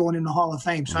James is going in the Hall of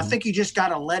Fame. So I think you just got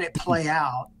to let it play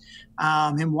out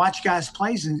and watch guys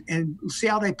play and see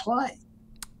how they play.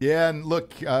 Yeah, and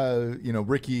look, you know,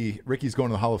 Ricky's going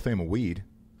to the Hall of Fame of weed.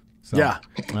 So, yeah,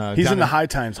 he's in the High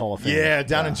Times Hall of Fame. Yeah,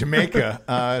 down in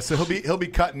Jamaica. So he'll be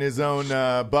cutting his own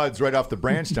buds right off the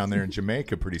branch down there in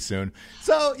Jamaica pretty soon.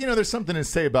 So you know, there's something to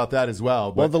say about that as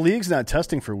well. But, well, the league's not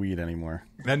testing for weed anymore.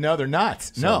 No, they're not.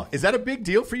 So. No, is that a big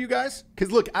deal for you guys?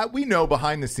 Because look, we know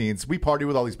behind the scenes, we party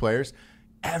with all these players.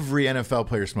 Every NFL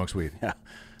player smokes weed. Yeah.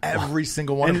 Every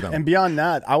single one of them. And beyond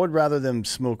that, I would rather them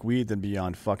smoke weed than be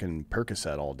on fucking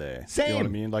Percocet all day. Same. You know what I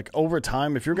mean? Like over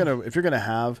time, if you're gonna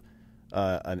have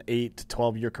an 8 to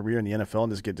 12 year career in the NFL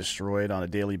and just get destroyed on a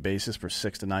daily basis for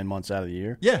 6 to 9 months out of the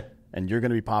year, yeah, and you're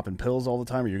gonna be popping pills all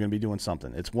the time, or you're gonna be doing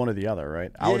something. It's one or the other,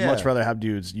 right? I would much rather have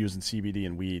dudes using CBD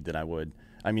and weed than I would.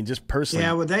 I mean, just personally.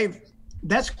 Yeah, well,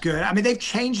 That's good. I mean, they've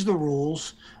changed the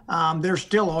rules. They're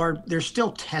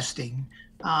still testing,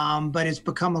 but it's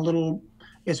become a little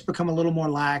more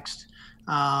laxed.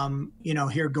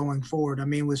 Here going forward. I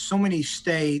mean, with so many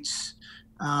states,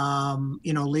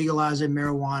 legalizing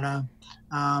marijuana,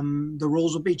 the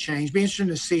rules will be changed. Be interesting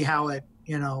to see how it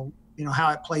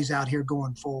plays out here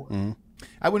going forward. Mm-hmm.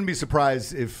 I wouldn't be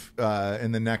surprised if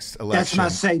in the next election.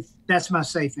 That's my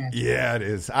safe answer. Yeah, it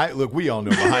is. Look, we all know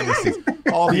behind the scenes.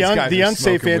 All these guys the are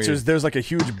unsafe smoking answer is weed. there's like a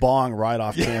huge bong right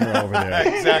off camera over there.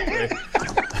 Exactly.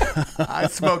 I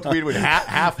smoked weed with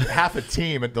half a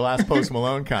team at the last Post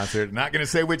Malone concert. Not going to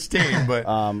say which team, but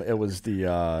It was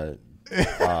the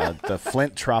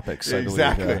Flint Tropics. I believe.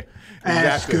 exactly.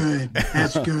 That's good.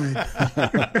 That's good.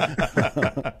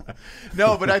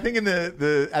 No, but I think in at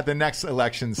the next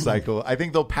election cycle, I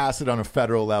think they'll pass it on a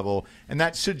federal level, and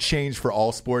that should change for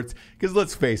all sports. Because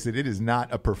let's face it, it is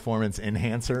not a performance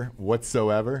enhancer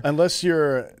whatsoever. Unless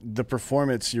the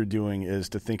performance you're doing is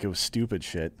to think of stupid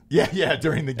shit. Yeah,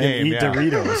 during the game, And eat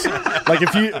Doritos. Like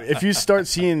if you start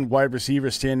seeing wide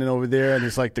receivers standing over there and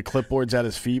it's like the clipboard's at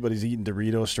his feet, but he's eating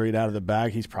Doritos straight out of the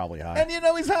bag, he's probably high. And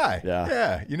he's high.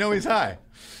 Yeah, he's high.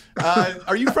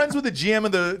 Are you friends with the GM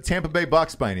of the Tampa Bay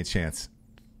Bucks by any chance?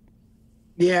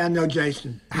 Yeah, I know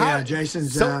Jason.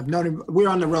 Jason's known him. We're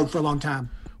on the road for a long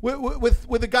time.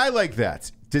 With a guy like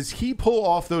that, does he pull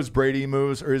off those Brady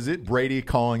moves, or is it Brady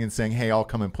calling and saying, "Hey, I'll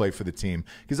come and play for the team"?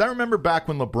 Because I remember back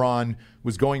when LeBron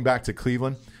was going back to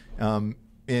Cleveland, and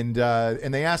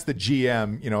they asked the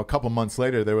GM, a couple months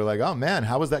later, they were like, "Oh man,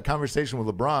 how was that conversation with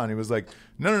LeBron?" He was like,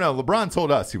 "No. LeBron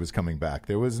told us he was coming back.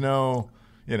 There was no,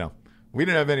 we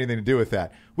didn't have anything to do with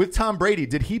that." With Tom Brady,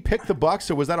 did he pick the Bucks,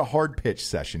 or was that a hard pitch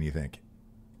session, you think?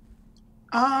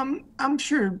 I'm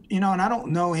sure, and I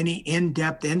don't know any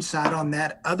in-depth insight on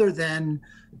that other than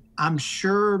I'm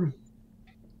sure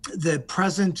the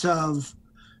presence of,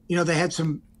 they had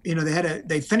some,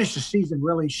 they finished the season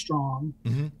really strong.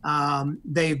 Mm-hmm.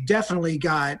 They've definitely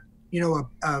got,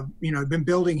 been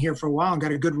building here for a while and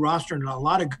got a good roster and a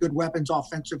lot of good weapons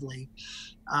offensively.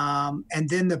 And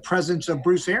then the presence of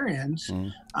Bruce Arians,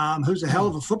 who's a hell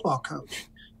of a football coach.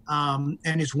 And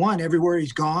has won everywhere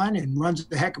he's gone and runs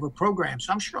a heck of a program.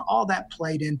 So I'm sure all that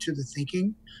played into the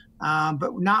thinking,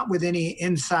 but not with any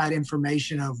inside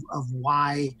information of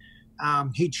why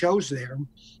he chose there.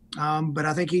 But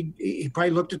I think he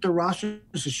probably looked at the roster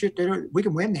and said, shit, we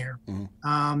can win there.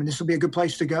 Mm-hmm. And this will be a good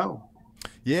place to go.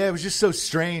 Yeah, it was just so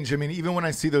strange. I mean, even when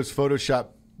I see those Photoshop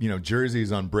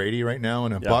jerseys on Brady right now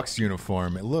in a Bucks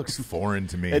uniform, it looks foreign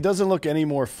to me. It doesn't look any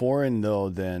more foreign, though,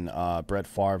 than Brett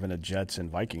Favre in a Jets and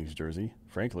Vikings jersey,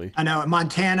 frankly. I know.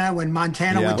 Montana, when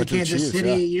Montana went to Kansas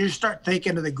City, you just start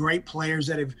thinking of the great players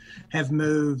that have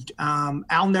moved.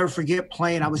 I'll never forget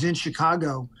playing. I was in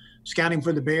Chicago scouting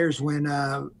for the Bears when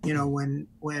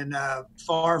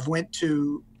Favre went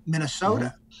to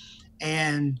Minnesota. Mm-hmm.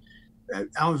 And I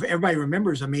don't know if everybody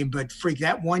remembers, but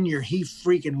that 1 year he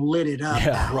freaking lit it up.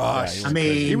 Yeah, right.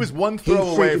 He was one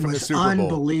throw away from the Super Bowl.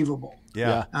 Unbelievable.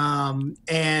 Yeah.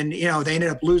 And they ended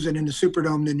up losing in the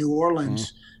Superdome to New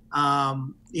Orleans.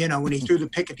 Mm-hmm. When he threw the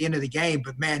pick at the end of the game.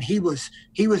 But man, he was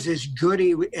as good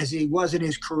as he was in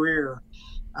his career.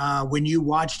 When you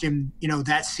watched him,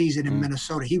 that season in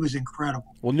Minnesota, he was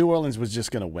incredible. Well, New Orleans was just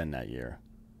going to win that year.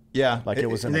 Yeah, it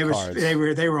was in the cards. They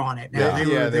were on it.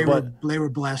 They were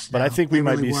blessed. But I think we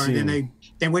might be seeing. And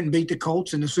they went and beat the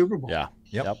Colts in the Super Bowl. Yeah.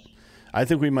 Yep. I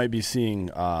think we might be seeing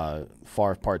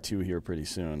Favre Part 2 here pretty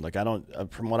soon.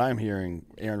 From what I'm hearing,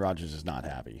 Aaron Rodgers is not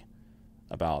happy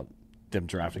about them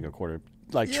drafting a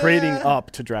trading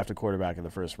up to draft a quarterback in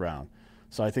the first round.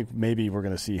 So I think maybe we're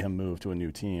going to see him move to a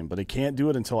new team. But he can't do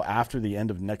it until after the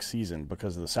end of next season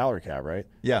because of the salary cap, right?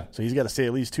 Yeah. So he's got to stay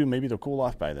at least 2. Maybe they'll cool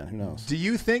off by then. Who knows? Do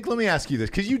you think – let me ask you this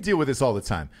because you deal with this all the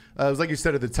time. It was like you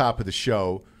said at the top of the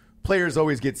show, players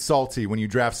always get salty when you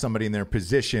draft somebody in their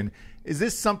position. Is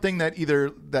this something that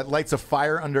either that lights a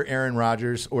fire under Aaron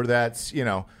Rodgers or that's,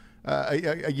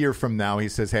 a year from now he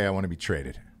says, hey, I want to be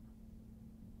traded?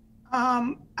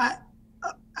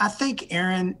 I think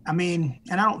Aaron, and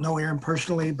I don't know Aaron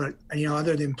personally, but,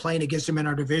 other than playing against him in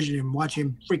our division and watching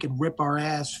him freaking rip our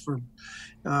ass for,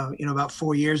 about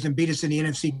 4 years and beat us in the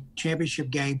NFC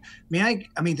Championship game.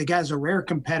 The guy's a rare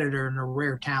competitor and a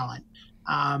rare talent.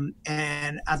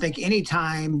 And I think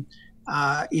anytime,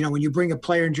 when you bring a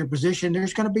player into your position,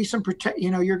 there's going to be some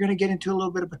you're going to get into a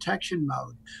little bit of protection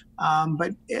mode.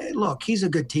 But look, he's a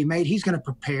good teammate. He's going to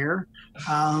prepare,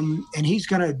 and he's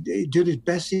going to do the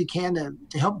best he can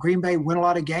to help Green Bay win a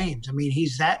lot of games.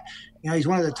 He's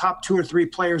one of the top 2 or 3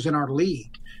 players in our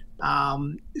league.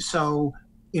 So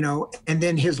and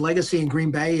then his legacy in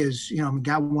Green Bay is, the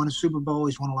guy won a Super Bowl.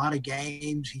 He's won a lot of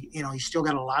games. He's still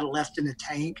got a lot left in the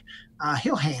tank.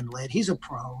 He'll handle it. He's a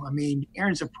pro. I mean,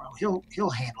 Aaron's a pro. He'll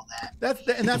handle that.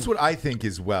 That's what I think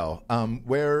as well.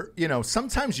 Where,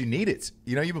 sometimes you need it.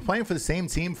 You've been playing for the same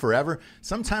team forever.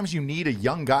 Sometimes you need a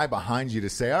young guy behind you to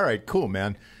say, all right, cool,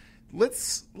 man.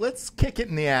 Let's kick it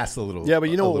in the ass a little. Yeah, but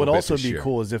what would also be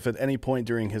cool is if at any point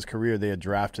during his career they had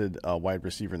drafted a wide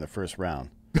receiver in the first round.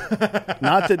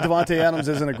 Not that Devontae Adams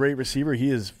isn't a great receiver.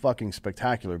 He is fucking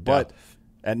spectacular. But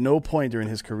at no point during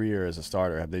his career as a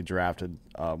starter have they drafted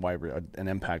an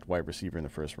impact wide receiver in the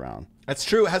first round. That's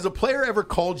true. Has a player ever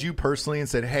called you personally and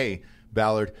said, hey,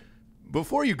 Ballard,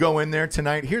 before you go in there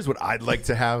tonight, here's what I'd like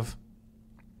to have?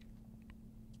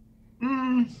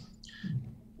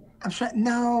 I'm sorry.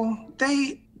 No,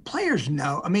 players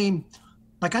know. I mean,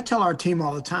 like I tell our team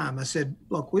all the time, I said,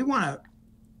 look,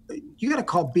 you got to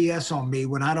call BS on me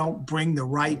when I don't bring the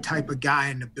right type of guy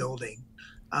in the building.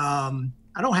 I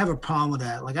don't have a problem with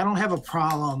that. Like, I don't have a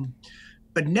problem,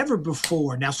 but never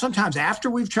before. Now, sometimes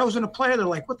after we've chosen a player, they're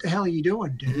like, what the hell are you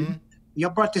doing, dude? Mm-hmm. You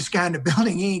brought this guy in the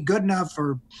building. He ain't good enough,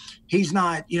 or he's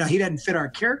not, he doesn't fit our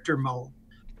character mold.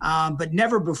 But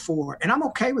never before. And I'm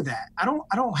okay with that. I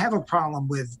don't have a problem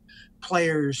with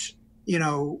players,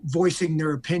 voicing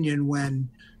their opinion when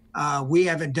we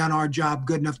haven't done our job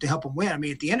good enough to help them win. I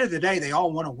mean, at the end of the day, they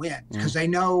all want to win because they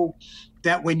know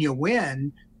that when you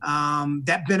win,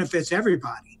 that benefits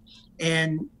everybody.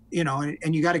 And,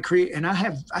 and you got to create, and I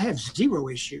have zero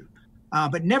issue,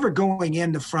 but never going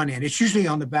in the front end. It's usually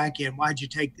on the back end. Why'd you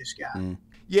take this guy? Mm.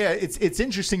 Yeah, it's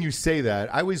interesting you say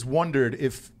that. I always wondered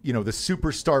if, the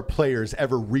superstar players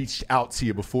ever reached out to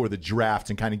you before the draft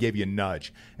and kind of gave you a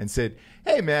nudge and said,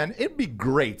 hey, man, it'd be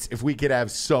great if we could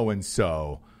have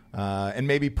so-and-so, and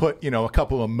maybe put, a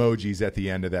couple emojis at the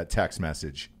end of that text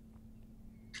message.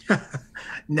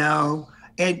 No,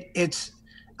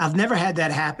 I've never had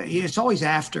that happen. It's always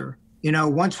after,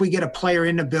 once we get a player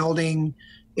in the building,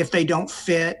 if they don't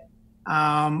fit,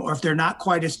 or if they're not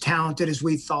quite as talented as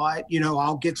we thought,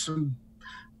 I'll get some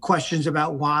questions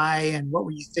about why and what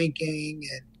were you thinking,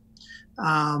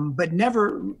 and but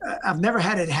I've never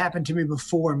had it happen to me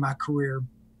before in my career,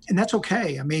 and that's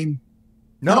okay. I mean,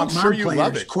 no, I'm sure you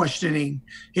love it. Questioning,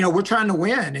 we're trying to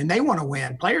win, and they want to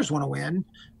win. Players want to win.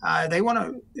 They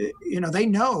want to, they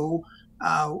know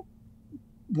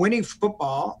winning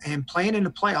football and playing in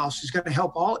the playoffs is going to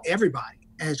help everybody.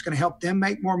 And it's going to help them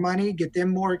make more money, get them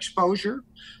more exposure.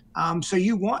 So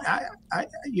we want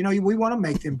to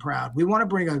make them proud. We want to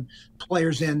bring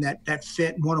players in that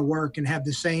fit and want to work and have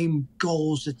the same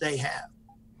goals that they have.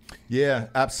 Yeah,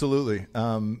 absolutely.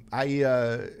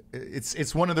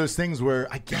 It's one of those things where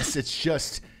I guess it's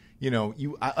just,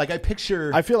 I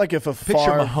picture. I feel like if picture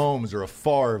Mahomes or a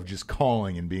Favre just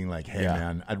calling and being like, "Hey,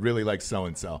 man, I'd really like so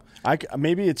and so."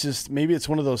 Maybe it's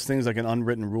one of those things like an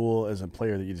unwritten rule as a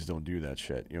player that you just don't do that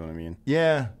shit. You know what I mean?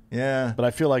 Yeah. But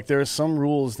I feel like there are some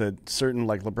rules that certain,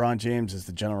 like LeBron James is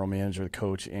the general manager, the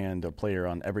coach, and a player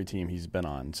on every team he's been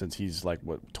on since he's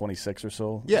 26 or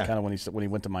so. Yeah, kind of when he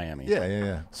went to Miami.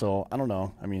 Yeah. So I don't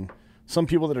know. I mean, some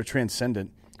people that are transcendent,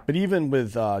 but even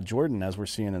with Jordan, as we're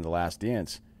seeing in The Last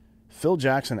Dance. Phil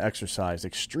Jackson exercised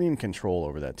extreme control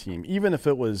over that team. Even if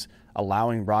it was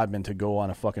allowing Rodman to go on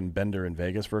a fucking bender in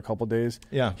Vegas for a couple of days,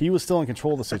 he was still in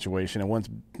control of the situation. And once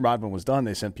Rodman was done,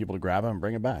 they sent people to grab him and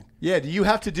bring him back. Yeah, do you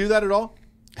have to do that at all?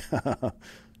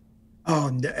 Oh,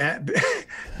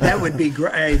 that would be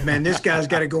great. Hey, man, this guy's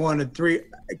got to go on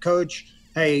Coach,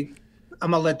 hey,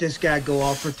 I'm going to let this guy go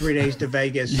off for 3 days to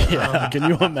Vegas. Yeah, can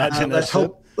you imagine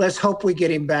that? Let's hope we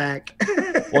get him back.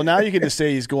 Well, now you can just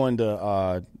say he's going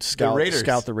to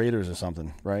scout the Raiders or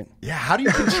something, right? Yeah, how do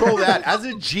you control that? As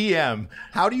a GM,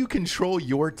 how do you control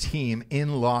your team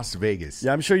in Las Vegas?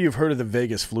 Yeah, I'm sure you've heard of the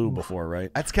Vegas flu before, right?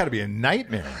 That's got to be a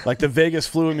nightmare. Like the Vegas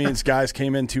flu means guys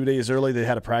came in 2 days early, they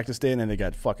had a practice day, and then they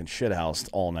got fucking shithoused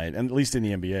all night, and at least in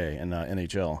the NBA and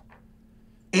NHL.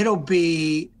 It'll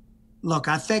be – look,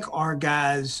 I think our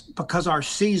guys, because our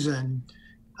season –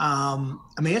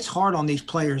 it's hard on these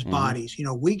players' bodies,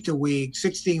 week to week,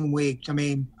 16 weeks. I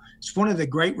mean, it's one of the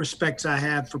great respects I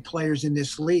have for players in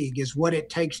this league is what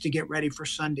it takes to get ready for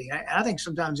Sunday. I think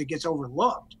sometimes it gets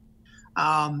overlooked.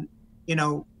 They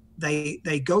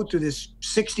go through this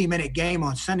 60-minute game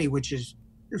on Sunday, which is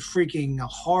freaking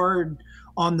hard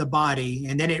on the body,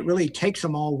 and then it really takes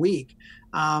them all week.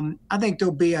 I think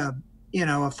there'll be a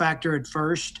factor at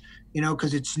first,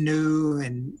 because it's new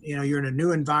and, you're in a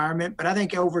new environment. But I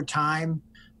think over time,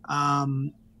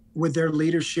 with their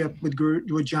leadership with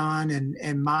John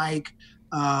and Mike,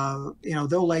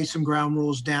 they'll lay some ground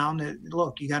rules down that,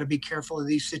 look, you got to be careful of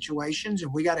these situations,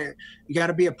 and you got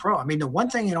to be a pro. I mean, the one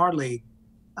thing in our league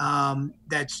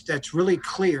that's really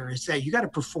clear is that you got to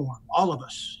perform. All of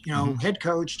us, head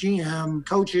coach, GM,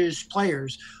 coaches,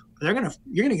 players, you're going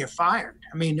to get fired.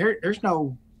 I mean, there's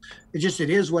no, it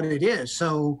is what it is.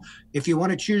 So if you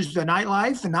want to choose the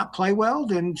nightlife and not play well,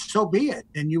 then so be it.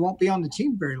 And you won't be on the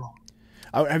team very long.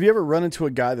 Have you ever run into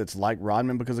a guy that's like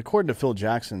Rodman? Because according to Phil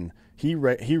Jackson, he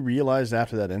realized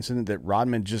after that incident that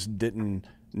Rodman just didn't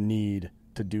need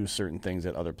to do certain things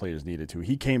that other players needed to.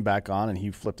 He came back on and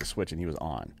he flipped the switch and he was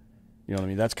on. You know what I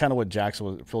mean? That's kind of what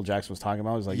Phil Jackson was talking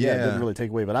about. He was like, it didn't really take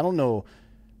away. But I don't know,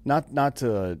 not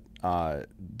to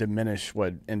diminish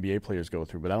what NBA players go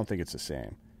through, but I don't think it's the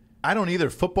same. I don't either.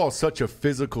 Football's such a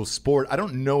physical sport. I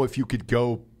don't know if you could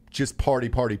go just party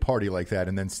like that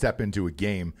and then step into a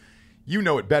game. You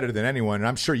know it better than anyone, and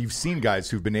I'm sure you've seen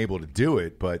guys who've been able to do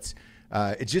it, but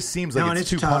it just seems like it's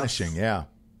too tough. Punishing. Yeah.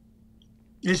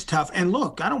 It's tough. And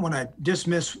look, I don't want to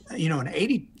dismiss,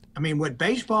 with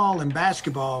baseball and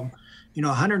basketball,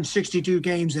 162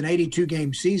 games and 82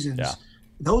 game seasons,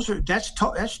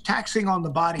 that's taxing on the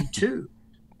body too.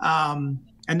 And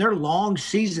they're long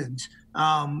seasons,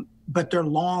 but they're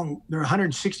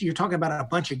 160. You're talking about a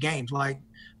bunch of games. Like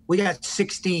we got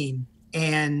 16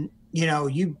 and,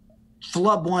 you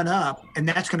flub one up and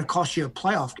that's going to cost you a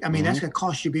playoff. I mean, that's going to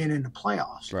cost you being in the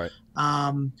playoffs. Right.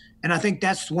 And I think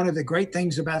that's one of the great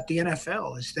things about the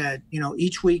NFL is that,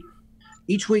 each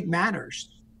week matters.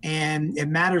 And it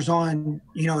matters on,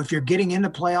 if you're getting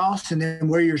into playoffs and then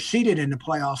where you're seated in the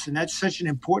playoffs. And that's such an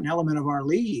important element of our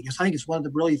league. I think it's one of the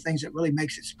really things that really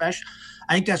makes it special.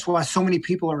 I think that's why so many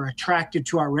people are attracted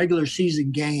to our regular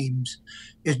season games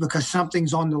is because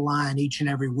something's on the line each and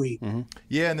every week. Mm-hmm.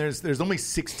 Yeah, and there's only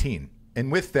 16.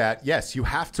 And with that, yes, you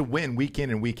have to win week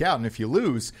in and week out. And if you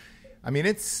lose, I mean,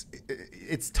 it's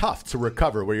tough to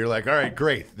recover where you're like, all right,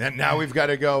 great. Then now we've got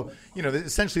to go,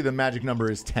 essentially the magic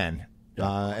number is 10.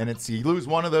 And you lose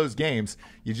one of those games,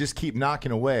 you just keep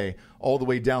knocking away all the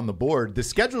way down the board. The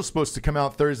schedule's supposed to come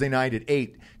out Thursday night at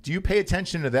 8. Do you pay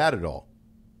attention to that at all?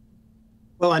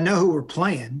 Well, I know who we're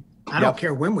playing. I don't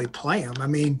care when we play them. I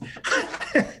mean,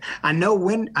 I know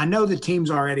the teams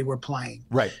already we're playing.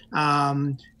 Right.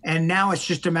 And now it's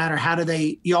just a matter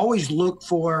you always look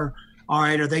for, all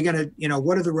right, are they going to,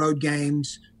 what are the road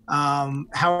games? How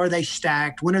are they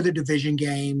stacked? When are the division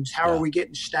games? How are we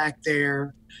getting stacked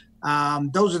there?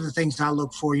 Those are the things I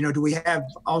look for. Do we have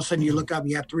all of a sudden you look up and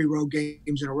you have 3 road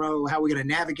games in a row? How are we going to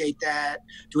navigate that?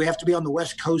 Do we have to be on the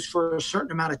West Coast for a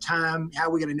certain amount of time? How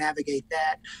are we going to navigate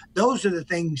that? Those are the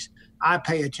things I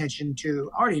pay attention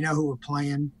to. I already know who we're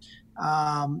playing.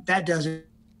 That doesn't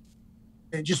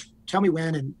just tell me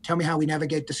when and tell me how we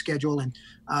navigate the schedule and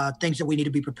things that we need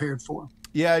to be prepared for.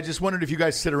 Yeah, I just wondered if you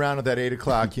guys sit around at that 8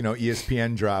 o'clock,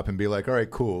 ESPN drop and be like, all right,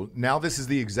 cool. Now this is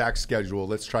the exact schedule.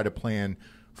 Let's try to plan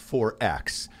for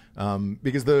X.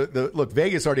 Because look,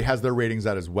 Vegas already has their ratings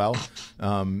out as well.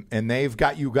 And they've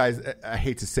got you guys, I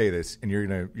hate to say this, and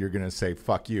you're gonna say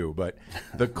fuck you, but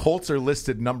the Colts are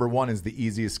listed number 1 as the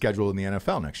easiest schedule in the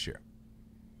NFL next year.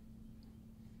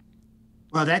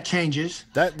 Well, that changes.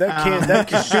 That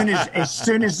can as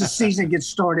soon as the season gets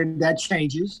started, that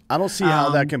changes. I don't see how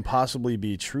that can possibly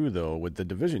be true though with the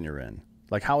division you're in.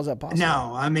 Like, how is that possible?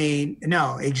 No, I mean,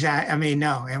 no, exactly. I mean,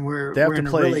 no, and we're in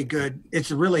a really good.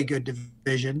 It's a really good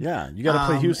division. Yeah, you got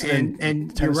to play Houston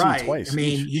and Tennessee you're right. twice. I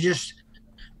mean,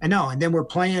 I know, and then we're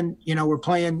playing. We're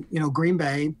playing. Green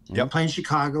Bay. We're playing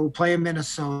Chicago. We're playing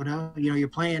Minnesota. You're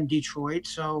playing Detroit.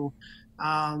 So,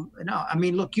 no, I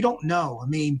mean, look, you don't know. I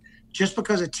mean, just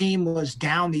because a team was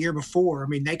down the year before, I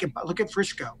mean, they can look at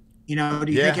Frisco. Do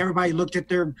you think everybody looked at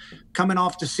their coming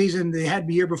off the season they had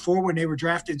the year before when they were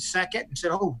drafted second and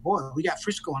said, oh, boy, we got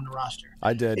Frisco on the roster?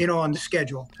 I did. On the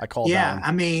schedule. I called that one.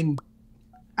 I mean,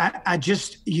 I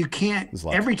just – you can't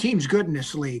 – every team's good in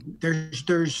this league.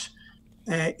 There's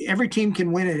every team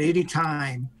can win at any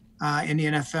time in the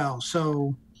NFL.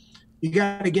 So you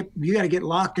got to get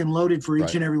locked and loaded for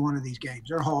each and every one of these games.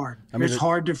 They're hard. I mean, it's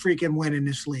hard to freaking win in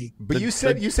this league. But you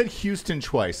said Houston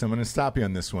twice. I'm going to stop you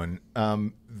on this one.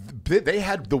 They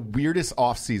had the weirdest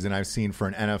offseason I've seen for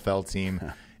an NFL team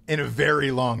in a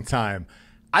very long time.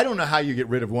 I don't know how you get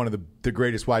rid of one of the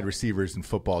greatest wide receivers in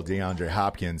football, DeAndre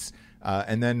Hopkins,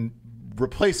 and then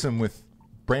replace him with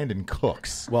Brandon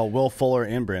Cooks. Well, Will Fuller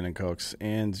and Brandon Cooks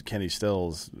and Kenny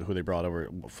Stills, who they brought over.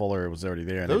 Fuller was already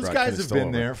there. And those guys have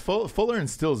been there. Fuller and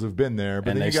Stills have been there.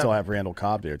 But and they still have Randall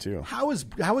Cobb there, too. How is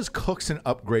Cooks an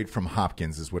upgrade from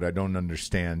Hopkins is what I don't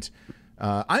understand.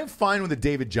 I'm fine with the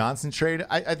David Johnson trade.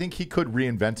 I think he could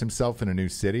reinvent himself in a new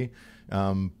city.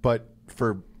 But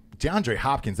for DeAndre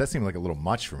Hopkins, that seemed like a little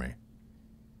much for me.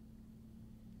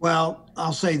 Well,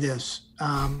 I'll say this.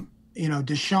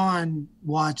 Deshaun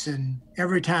Watson,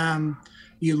 every time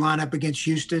you line up against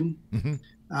Houston,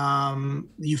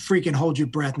 you freaking hold your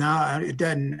breath. Now, it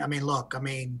doesn't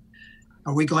 –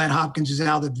 are we glad Hopkins is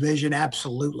out of the division?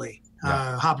 Absolutely.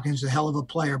 Yeah. Hopkins is a hell of a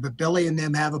player. But Billy and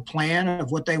them have a plan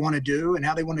of what they want to do and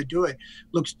how they want to do it.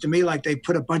 Looks to me like they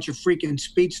put a bunch of freaking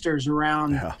speedsters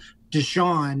around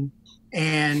Deshaun.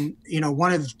 And,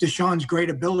 one of Deshaun's great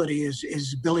ability is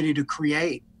his ability to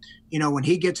create. When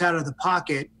he gets out of the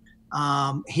pocket,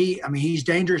 he's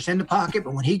dangerous in the pocket,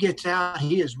 but when he gets out,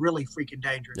 he is really freaking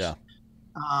dangerous. Yeah.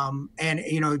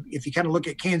 If you kind of look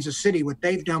at Kansas City, what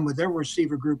they've done with their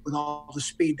receiver group with all the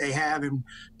speed they have and,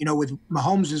 with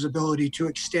Mahomes' ability to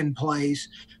extend plays,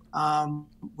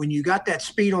 when you got that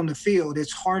speed on the field,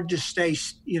 it's hard to stay,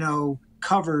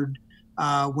 covered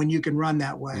when you can run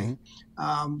that way.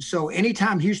 Mm-hmm. So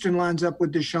anytime Houston lines up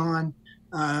with Deshaun,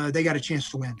 they got a chance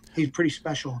to win. He's pretty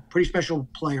special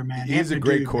player, man. He's a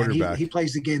great quarterback. He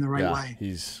plays the game the right way.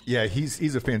 He's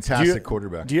a fantastic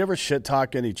quarterback. Do you ever shit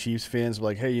talk any Chiefs fans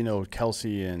like, hey,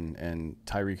 Kelsey and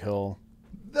Tyreek Hill?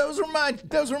 Those were my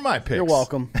picks. You're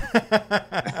welcome.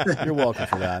 You're welcome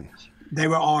for that. They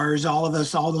were ours. All of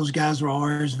us, all those guys were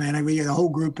ours, man. The whole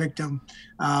group picked them.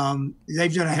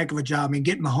 They've done a heck of a job.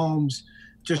 Getting Mahomes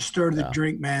just stirred the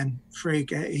drink, man. Freak.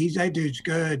 That dude's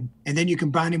good. And then you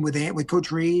combine him with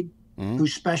Coach Reed,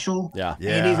 who's special. Yeah.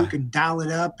 Andy, who can dial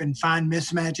it up and find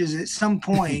mismatches. At some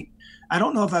point, I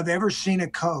don't know if I've ever seen a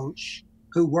coach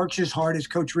who works as hard as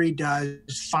Coach Reed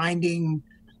does, finding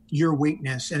your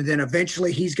weakness. And then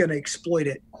eventually he's going to exploit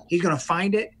it. He's going to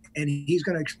find it, and he's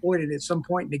going to exploit it at some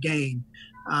point in the game.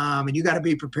 And you got to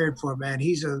be prepared for it, man.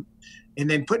 And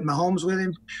then putting Mahomes with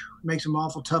him makes him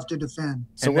awful tough to defend.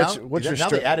 So what's your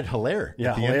they added Hilaire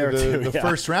at the end of the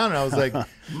first round, and I was like,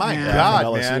 my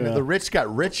God, man, the rich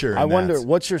got richer. I wonder,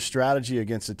 what's your strategy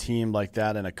against a team like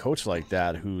that and a coach like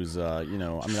that who's,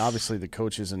 obviously the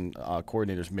coaches and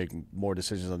coordinators make more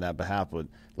decisions on that behalf, but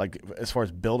as far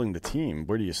as building the team,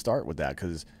 where do you start with that?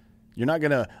 Because you're not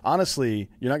going to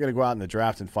go out in the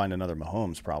draft and find another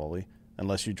Mahomes probably,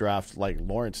 unless you draft like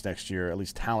Lawrence next year, at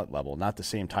least talent level, not the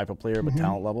same type of player, but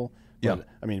talent level. Yeah. But,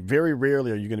 very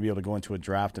rarely are you going to be able to go into a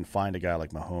draft and find a guy like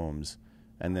Mahomes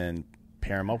and then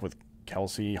pair him up with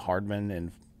Kelsey, Hardman,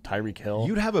 and Tyreek Hill.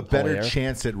 You'd have a better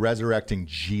chance at resurrecting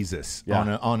Jesus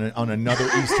on another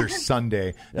Easter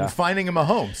Sunday than finding a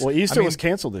Mahomes. Well, Easter was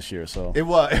canceled this year, so it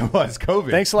was COVID.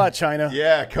 Thanks a lot, China.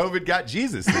 Yeah, COVID got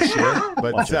Jesus this year,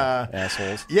 but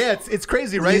assholes. Yeah, it's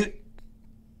crazy, right?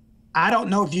 I don't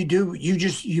know if you do.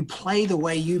 You play the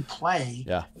way you play.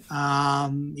 Yeah.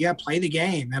 Play the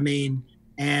game.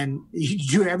 And you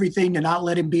do everything to not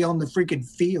let him be on the freaking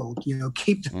field.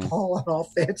 Keep the ball on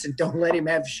offense and don't let him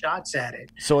have shots at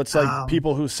it. So it's like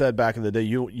people who said back in the day,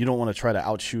 you don't want to try to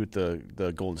outshoot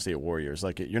the Golden State Warriors.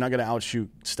 Like you're not going to outshoot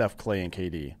Steph, Clay, and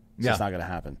KD. It's just not going to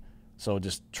happen. So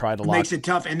just try to makes it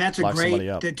tough, and that's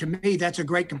to me that's a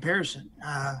great comparison.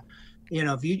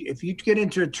 If you get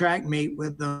into a track meet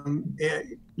with them,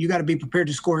 you got to be prepared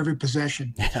to score every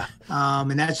possession. Yeah.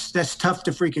 And that's tough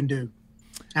to freaking do.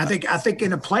 I think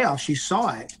in the playoffs you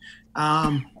saw it.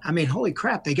 Holy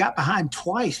crap, they got behind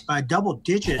twice by double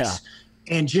digits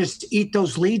and just eat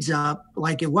those leads up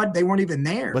like they weren't even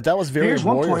there. But that was very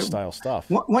Warrior style stuff.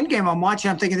 One game I'm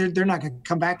watching, I'm thinking they're not going to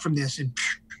come back from this, and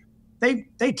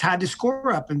they tied the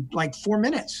score up in like 4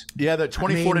 minutes. Yeah, that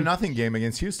 24-0 game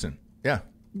against Houston. Yeah.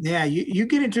 Yeah, you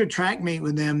get into a track meet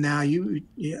with them now. You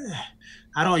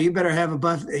better have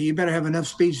enough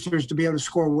speedsters to be able to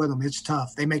score with them. It's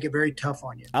tough. They make it very tough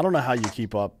on you. I don't know how you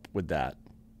keep up with that.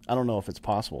 I don't know if it's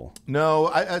possible. No,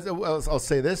 I'll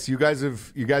say this: you guys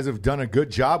have done a good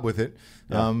job with it.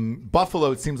 Yeah.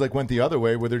 Buffalo, it seems like, went the other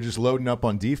way, where they're just loading up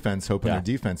on defense, hoping their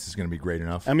defense is going to be great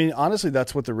enough. Honestly,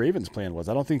 that's what the Ravens' plan was.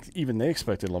 I don't think even they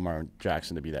expected Lamar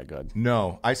Jackson to be that good.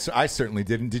 No, I certainly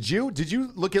didn't. Did you? Did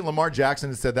you look at Lamar Jackson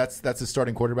and said that's a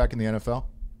starting quarterback in the NFL?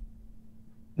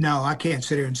 No, I can't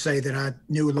sit here and say that I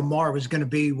knew Lamar was going to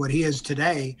be what he is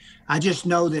today. I just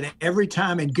know that every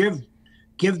time, and give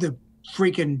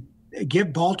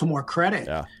Baltimore credit.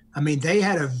 Yeah. They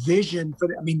had a vision for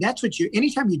that's what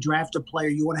anytime you draft a player,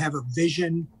 you want to have a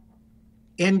vision.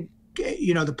 And,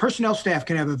 the personnel staff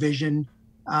can have a vision,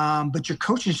 but your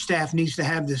coaching staff needs to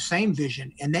have the same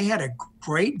vision. And they had a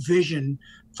great vision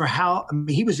for how,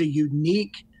 he was a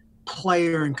unique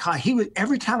player. And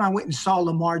every time I went and saw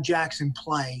Lamar Jackson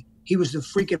play, he was the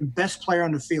freaking best player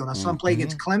on the field. I saw him play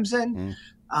against Clemson.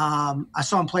 I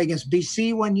saw him play against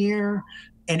BC one year.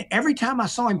 And every time I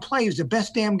saw him play, he was the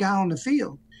best damn guy on the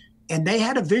field. And they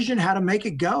had a vision how to make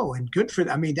it go, and good for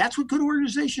them. I mean, that's what good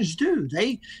organizations do.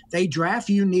 They draft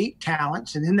unique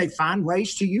talents, and then they find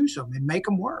ways to use them and make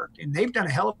them work. And they've done a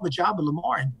hell of a job with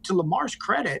Lamar. And to Lamar's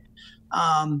credit,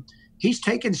 he's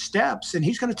taken steps, and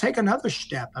he's going to take another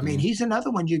step. I mean, he's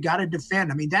another one you got to defend.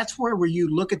 I mean, that's where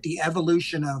you look at the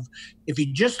evolution of, if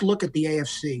you just look at the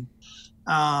AFC,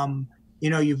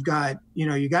 you've got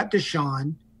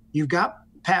Deshaun, you've got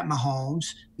Pat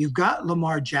Mahomes, you've got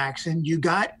Lamar Jackson, you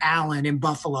got Allen in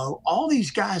Buffalo. All these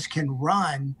guys can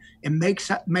run and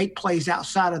make plays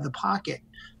outside of the pocket.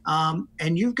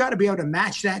 And you've got to be able to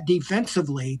match that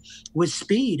defensively with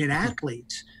speed and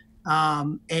athletes.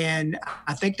 And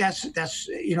I think that's in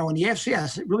the AFC, I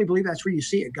really believe that's where you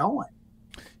see it going.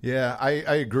 Yeah, I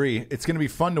agree. It's going to be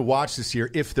fun to watch this year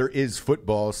if there is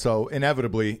football. So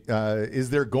inevitably,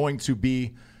 is there going to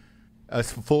be a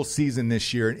full season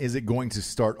this year, and is it going to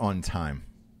start on time?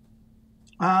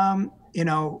 That's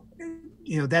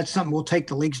something we'll take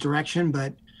the league's direction,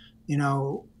 but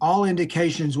all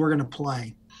indications we're going to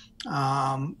play.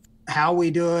 How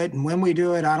we do it and when we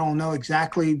do it, I don't know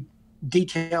exactly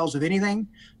details of anything.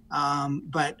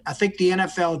 But I think the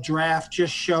NFL draft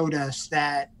just showed us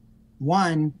that,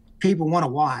 one, people want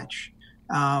to watch.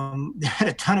 They had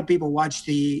a ton of people watch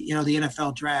the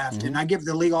NFL draft, and I give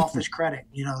the league office credit.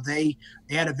 They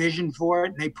had a vision for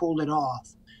it and they pulled it off.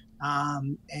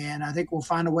 And I think we'll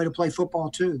find a way to play football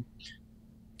too.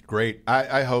 Great.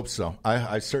 I hope so.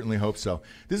 I certainly hope so.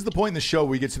 This is the point in the show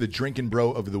where we get to the Drinkin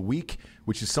Bro of the week,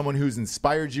 which is someone who's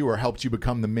inspired you or helped you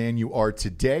become the man you are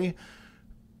today.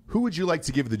 Who would you like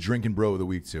to give the Drinkin Bro of the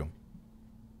week to?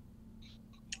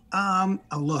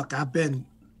 Look,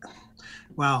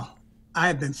 I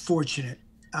have been fortunate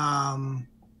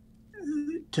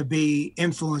to be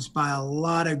influenced by a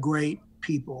lot of great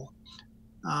people,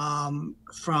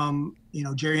 from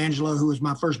Jerry Angelo, who was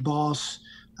my first boss,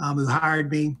 who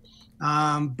hired me,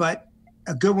 but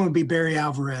a good one would be Barry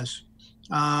Alvarez,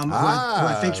 who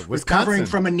I think recovering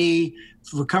from a knee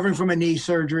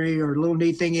surgery or a little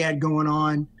knee thing he had going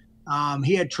on.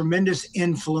 He had tremendous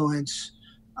influence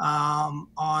on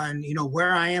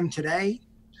where I am today.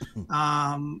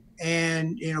 And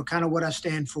kind of what I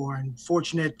stand for, and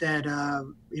fortunate that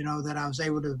that I was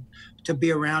able to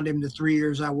be around him the 3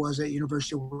 years I was at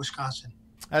University of Wisconsin.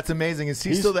 That's amazing. Is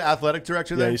he still the athletic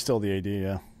director there? Yeah, he's still the AD.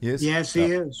 Yeah, he is. Yes, he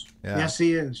is. Yeah. Yes,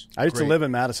 he is. I used to live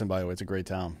in Madison, by the way. It's a great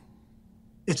town.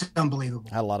 It's unbelievable.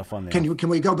 I had a lot of fun there. Can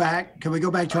we go back? Can we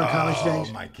go back to our college days?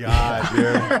 Oh my God,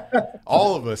 dude!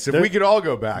 All of us. If we could all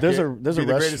go back, it'd be the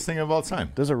greatest thing of all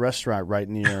time. There's a restaurant right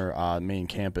near main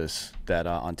campus that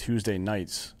on Tuesday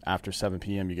nights after 7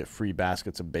 p.m. you get free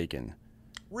baskets of bacon.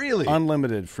 Really?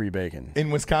 Unlimited free bacon. In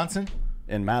Wisconsin?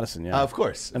 In Madison, yeah. Of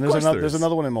course. And there's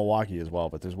another one in Milwaukee as well,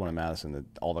 but there's one in Madison that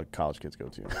all the college kids go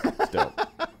to. It's dope.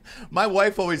 My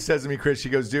wife always says to me, Chris, she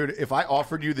goes, dude, if I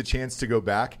offered you the chance to go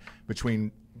back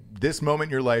between this moment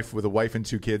in your life with a wife and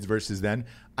 2 kids versus then,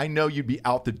 I know you'd be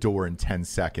out the door in 10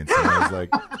 seconds. And I was like,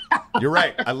 you're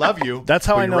right. I love you. That's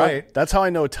how I know. Right. That's how I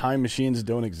know time machines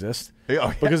don't exist. Oh,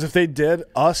 yeah. Because if they did,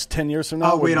 us 10 years from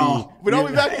now, we'd all be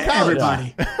back in college.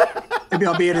 Everybody. Maybe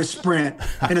I'll be in a sprint.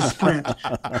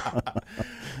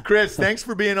 Chris, thanks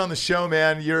for being on the show,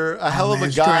 man. You're a hell of a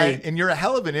guy, and you're a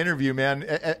hell of an interview, man.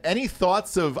 Any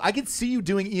thoughts of? I could see you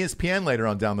doing ESPN later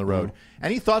on down the road.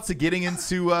 Any thoughts of getting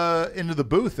into the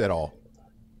booth at all?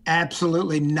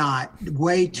 Absolutely not.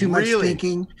 Way too much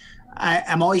thinking.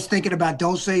 I'm always thinking about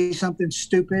don't say something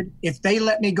stupid. If they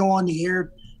let me go on the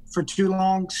air for too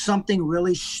long, something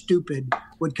really stupid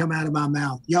would come out of my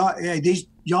mouth.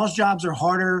 Y'all's jobs are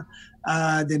harder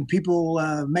than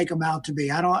people make them out to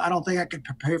be. I don't think I could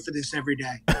prepare for this every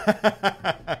day.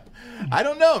 I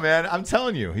don't know, man. I'm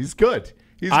telling you, he's good.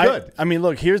 He's good. I mean,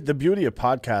 look, here's the beauty of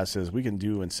podcasts is we can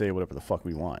do and say whatever the fuck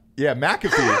we want. Yeah, McAfee.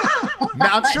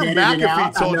 I'm sure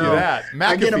McAfee told you that.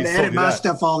 I get him to edit my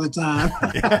stuff all the time.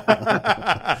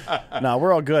 No,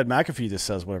 we're all good. McAfee just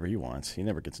says whatever he wants. He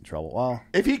never gets in trouble. Well,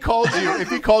 if he called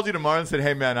you tomorrow and said,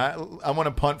 "Hey, man, I want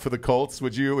to punt for the Colts,"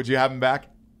 would you have him back?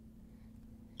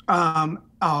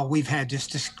 We've had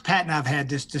this. Pat and I've had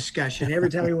this discussion every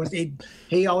time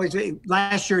he always.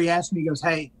 Last year he asked me, he goes,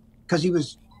 "Hey," because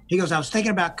he goes, I was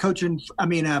thinking about punting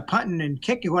and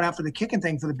kicking, going out for the kicking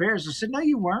thing for the Bears. I said, no,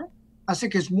 you weren't. I said,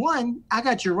 because 1, I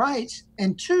got your rights,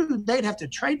 and 2, they'd have to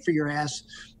trade for your ass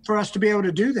for us to be able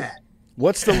to do that.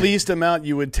 What's the least amount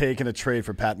you would take in a trade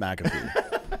for Pat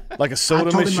McAfee? Like a soda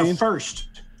machine? I told him a first.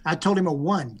 I told him a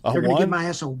 1. A They're going to 1? give my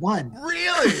ass a 1.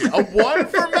 Really? A 1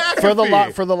 for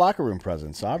McAfee? For the locker room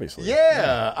presence, obviously.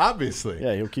 Yeah, obviously.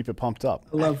 Yeah, he'll keep it pumped up.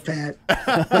 I love Pat.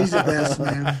 He's the best,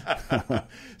 man.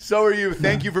 So are you.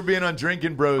 Thank you for being on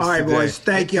Drinkin Bros All right, today. boys.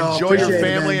 Thank y'all. Enjoy your Appreciate it,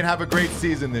 family man. and have a great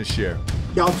season this year.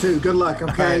 Y'all too. Good luck,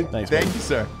 okay? Thanks, Thank man. you,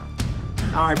 sir.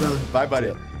 All right, brother. Bye, buddy.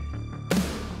 Yeah.